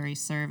military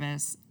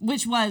service,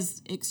 which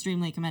was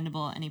extremely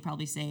commendable, and he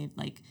probably saved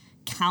like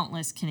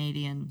countless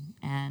Canadian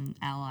and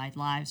Allied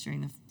lives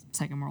during the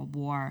Second World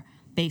War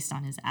based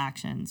on his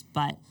actions.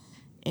 But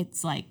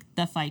it's like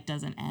the fight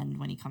doesn't end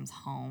when he comes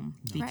home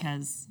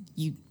because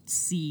you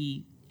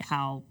see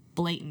how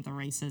blatant the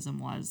racism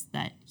was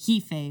that he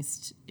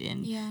faced.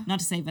 And not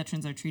to say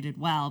veterans are treated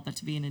well, but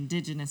to be an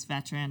Indigenous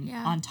veteran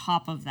on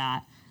top of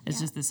that is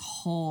just this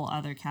whole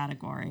other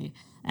category.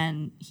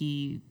 And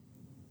he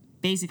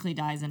basically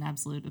dies in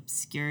absolute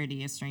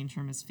obscurity, estranged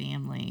from his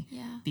family,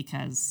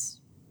 because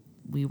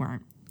we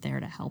weren't there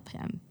to help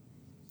him.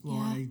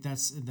 Well,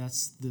 that's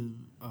the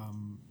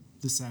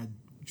sad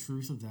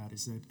truth of that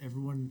is that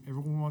everyone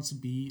wants to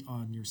be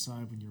on your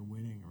side when you're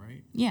winning,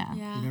 right? Yeah.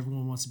 And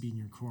everyone wants to be in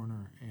your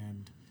corner,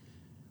 and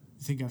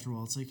I think after a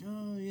while it's like,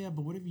 oh yeah,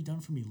 but what have you done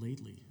for me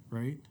lately,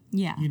 right?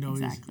 Yeah, you know,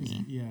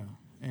 exactly.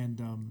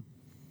 And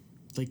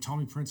like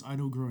Tommy Prince, I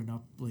know growing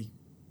up, like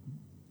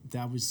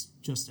that was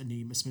just a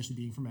name, especially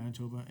being from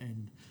Manitoba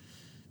and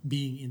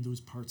being in those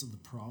parts of the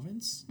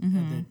province,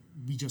 and that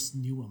we just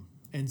knew him,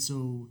 and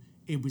so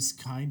it was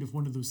kind of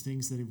one of those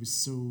things that it was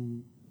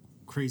so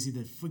crazy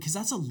that, because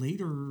that's a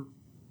later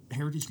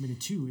Heritage Minute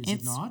too, is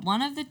it not? It's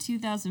one of the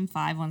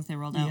 2005 ones they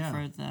rolled out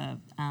for the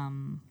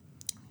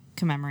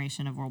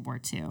commemoration of World War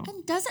II.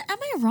 And am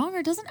I wrong,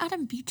 or doesn't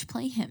Adam Beach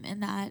play him in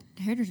that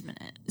Heritage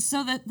Minute?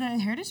 So the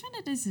Heritage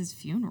Minute is his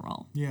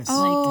funeral. Yes.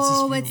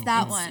 Oh, it's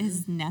that It's one.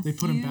 his nephew. They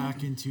put him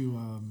back into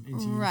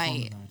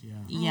right. That,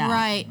 Yeah.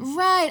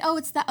 Right. Oh,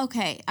 it's that.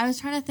 Okay. I was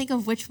trying to think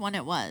of which one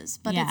it was,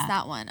 but it's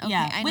that one. Okay.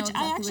 Yeah, I know which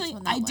exactly which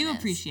one that I do one is.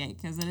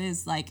 appreciate, because it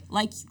is like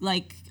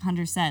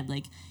Hunter said,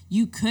 like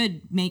you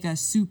could make a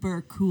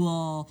super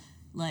cool,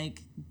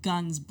 like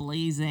guns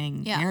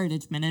blazing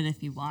Heritage Minute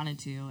if you wanted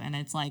to, and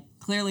it's like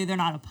clearly they're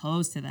not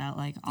opposed to that.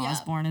 Like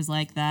Osborne is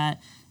like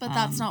that, but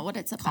that's not what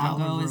it's about.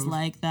 Congo is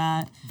like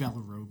that.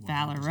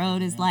 Valor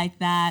Road is like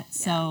that. Yeah.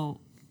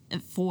 So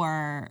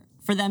for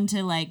them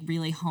to like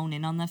really hone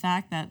in on the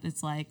fact that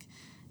it's like,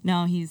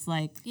 no, he's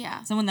like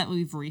someone that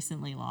we've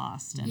recently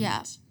lost, and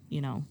you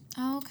know.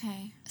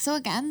 Okay. So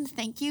again,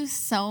 thank you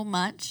so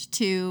much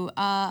to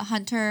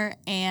Hunter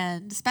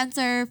and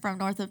Spencer from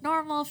North of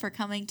Normal for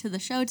coming to the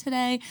show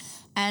today,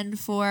 and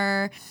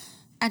for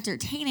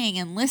entertaining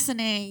and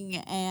listening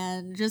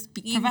and just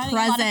being providing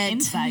present. A lot of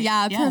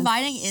insight.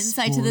 Providing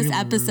insight to this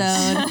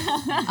episode.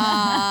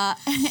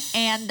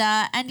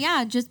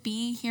 And just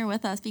being here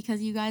with us,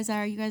 because you guys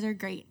are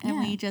great, and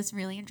we just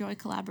really enjoy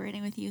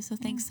collaborating with you. So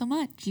thanks so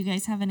much. Do you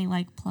guys have any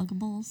like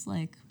pluggables,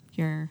 like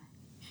your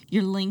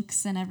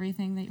links and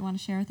everything that you want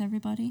to share with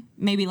everybody?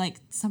 Maybe like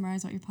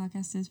summarize what your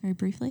podcast is very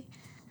briefly.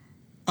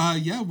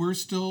 We're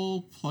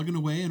still plugging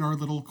away in our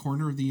little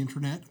corner of the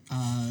internet.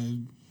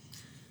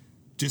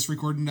 Just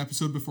recorded an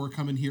episode before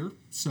coming here,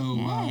 so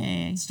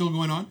still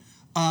going on.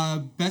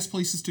 Best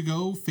places to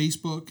go: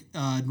 Facebook,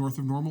 North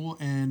of Normal,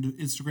 and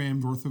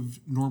Instagram, North of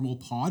Normal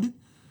Pod.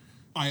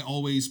 I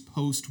always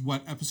post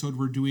what episode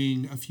we're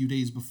doing a few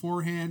days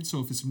beforehand,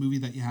 so if it's a movie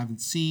that you haven't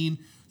seen,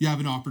 you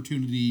have an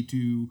opportunity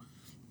to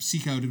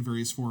seek out in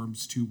various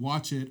forms to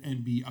watch it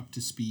and be up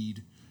to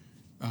speed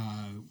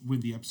when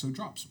the episode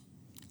drops.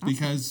 Awesome.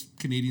 Because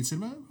Canadian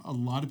cinema, a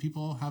lot of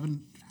people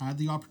haven't had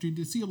the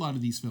opportunity to see a lot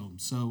of these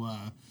films, so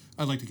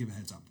I'd like to give a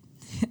heads up.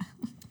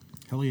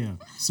 Hell yeah.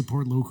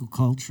 Support local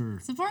culture.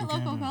 Support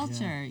local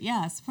culture.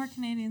 Yeah, support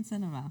Canadian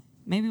cinema.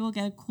 Maybe we'll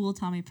get a cool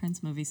Tommy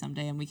Prince movie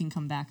someday, and we can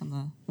come back on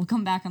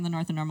the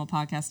North and Normal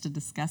podcast to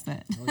discuss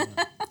it. Hell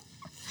yeah.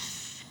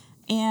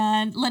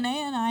 And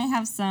Linnea and I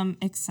have some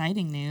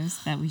exciting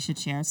news that we should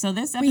share. So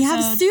this episode, we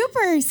have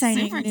super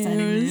exciting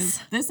news.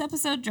 This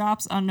episode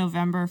drops on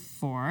November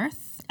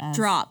 4th.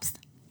 Drops.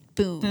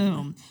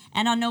 Boom.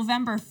 And on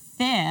November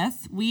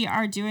 5th, we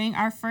are doing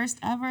our first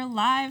ever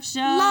live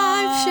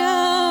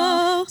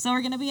show. So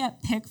we're going to be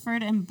at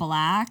Pickford and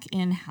Black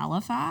in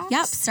Halifax.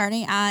 Yep,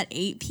 starting at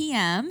 8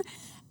 p.m.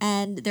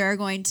 And there are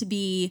going to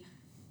be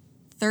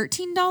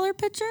 $13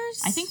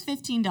 pictures? I think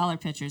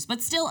 $15 pictures,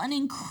 but still an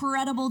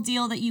incredible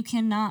deal that you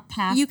cannot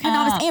pass You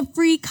cannot up. And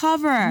free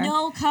cover.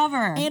 No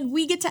cover. And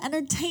we get to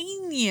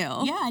entertain you.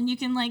 Yeah, and you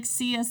can like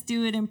see us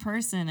do it in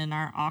person in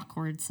our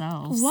awkward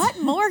selves. What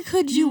more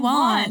could you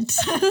want?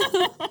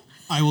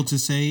 I will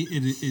just say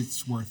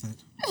it's worth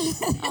it.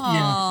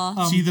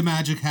 See the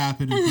magic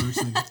happen in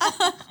person.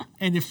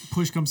 And if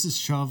push comes to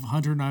shove,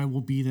 Hunter and I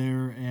will be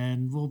there,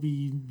 and we'll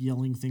be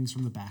yelling things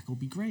from the back. It'll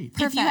be great.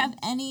 Perfect. If you have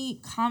any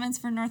comments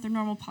for North and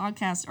Normal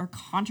podcast or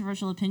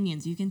controversial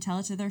opinions, you can tell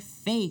it to their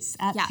face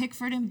at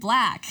Pickford and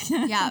Black.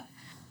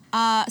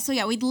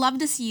 We'd love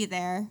to see you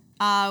there.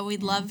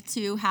 We'd love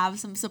to have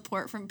some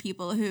support from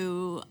people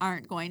who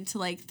aren't going to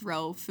like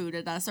throw food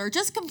at us or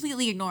just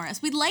completely ignore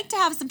us. We'd like to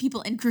have some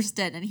people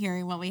interested in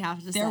hearing what we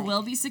have to say. There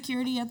will be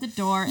security at the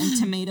door, and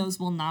tomatoes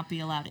will not be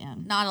allowed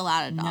in. Not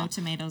allowed at all. No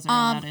tomatoes are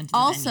allowed into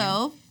the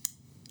venue.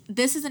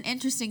 This is an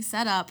interesting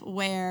setup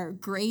where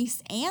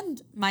Grace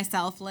and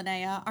myself,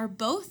 Linnea, are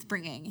both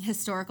bringing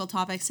historical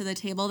topics to the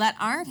table that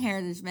aren't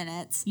Heritage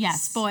Minutes.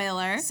 Yes.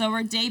 Spoiler. So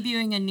we're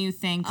debuting a new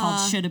thing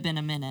called Should Have Been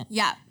a Minute.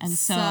 Yeah. And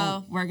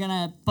so we're going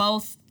to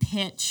both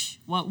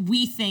pitch what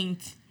we think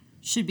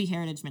should be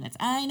Heritage Minutes.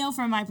 And I know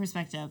from my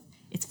perspective,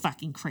 it's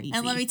fucking crazy.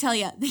 And let me tell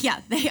you,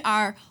 they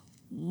are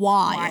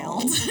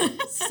wild.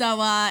 So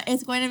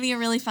it's going to be a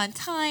really fun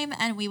time,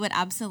 and we would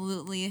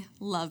absolutely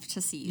love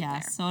to see you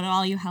there. So to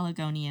all you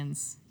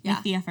Haligonians,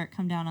 make the effort.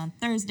 Come down on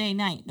Thursday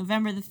night,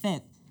 November the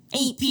 5th,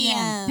 8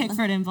 p.m.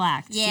 Pickford and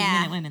Black.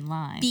 Yeah. 2 Minute Women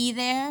Live. Be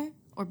there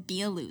or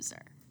be a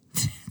loser.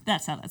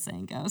 That's how that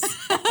saying goes.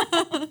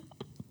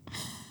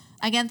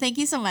 Again, thank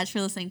you so much for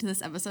listening to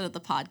this episode of the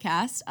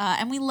podcast.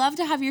 And we love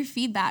to have your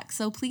feedback.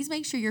 So please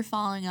make sure you're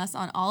following us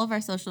on all of our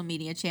social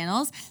media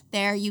channels.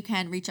 There you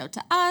can reach out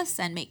to us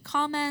and make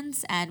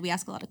comments, and we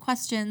ask a lot of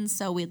questions.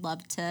 So we'd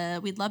love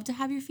to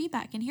have your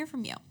feedback and hear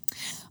from you.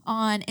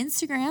 On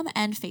Instagram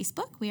and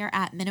Facebook, we are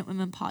at Minute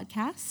Women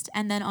Podcast.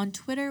 And then on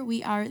Twitter,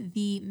 we are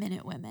The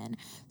Minute Women.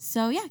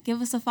 So yeah,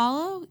 give us a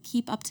follow.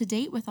 Keep up to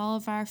date with all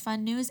of our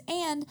fun news.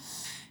 And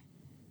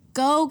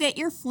go get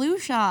your flu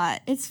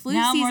shot. It's flu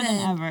now season. More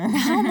than ever.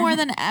 Now more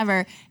than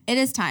ever. It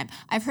is time.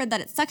 I've heard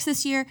that it sucks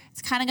this year.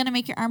 It's kind of going to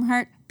make your arm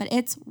hurt, but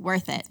it's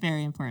worth it. It's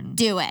very important.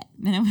 Do it.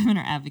 Men and women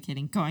are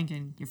advocating going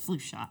get your flu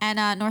shot.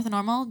 And North and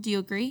Normal, do you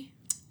agree?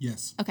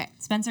 Yes. Okay.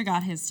 Spencer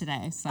got his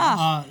today. So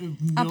No,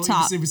 up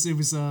top. It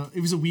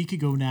was a week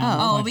ago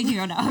now. a week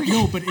ago now. Okay.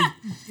 No, but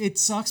it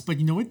sucks. But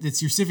you know what? It's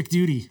your civic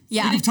duty.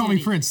 Yeah. Think of Tommy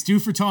Duty. Prince. Do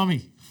for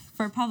Tommy.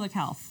 For public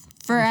health.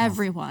 For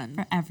everyone.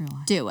 For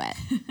everyone. Do it.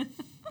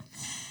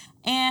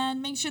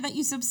 And make sure that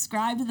you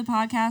subscribe to the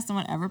podcast on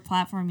whatever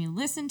platform you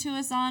listen to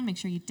us on. Make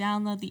sure you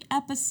download the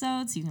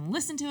episode so you can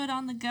listen to it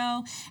on the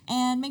go.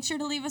 And make sure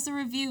to leave us a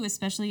review,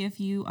 especially if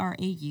you are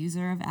a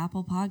user of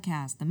Apple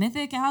Podcasts. The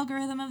mythic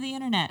algorithm of the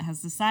internet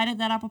has decided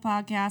that Apple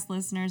Podcast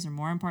listeners are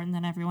more important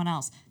than everyone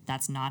else.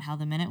 That's not how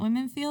the Minute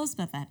Women feels,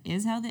 but that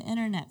is how the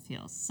internet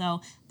feels.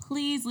 So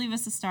please leave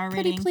us a star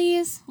rating. Pretty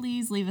please.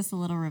 Please leave us a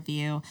little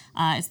review.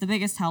 It's the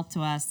biggest help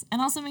to us.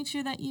 And also make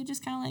sure that you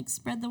just kind of like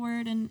spread the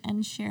word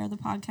and share the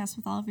podcast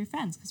with all of your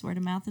friends, because word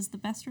of mouth is the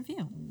best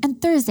review. And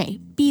Thursday,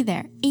 be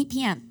there, 8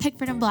 p.m.,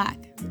 Pickford and Black.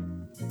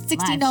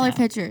 $16 Live show.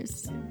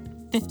 pitchers.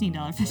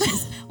 $15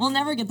 pitches. We'll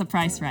never get the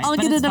price right. I'll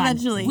but get it's it fine.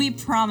 eventually. We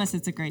promise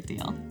it's a great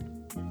deal.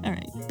 All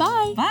right.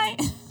 Bye. Bye.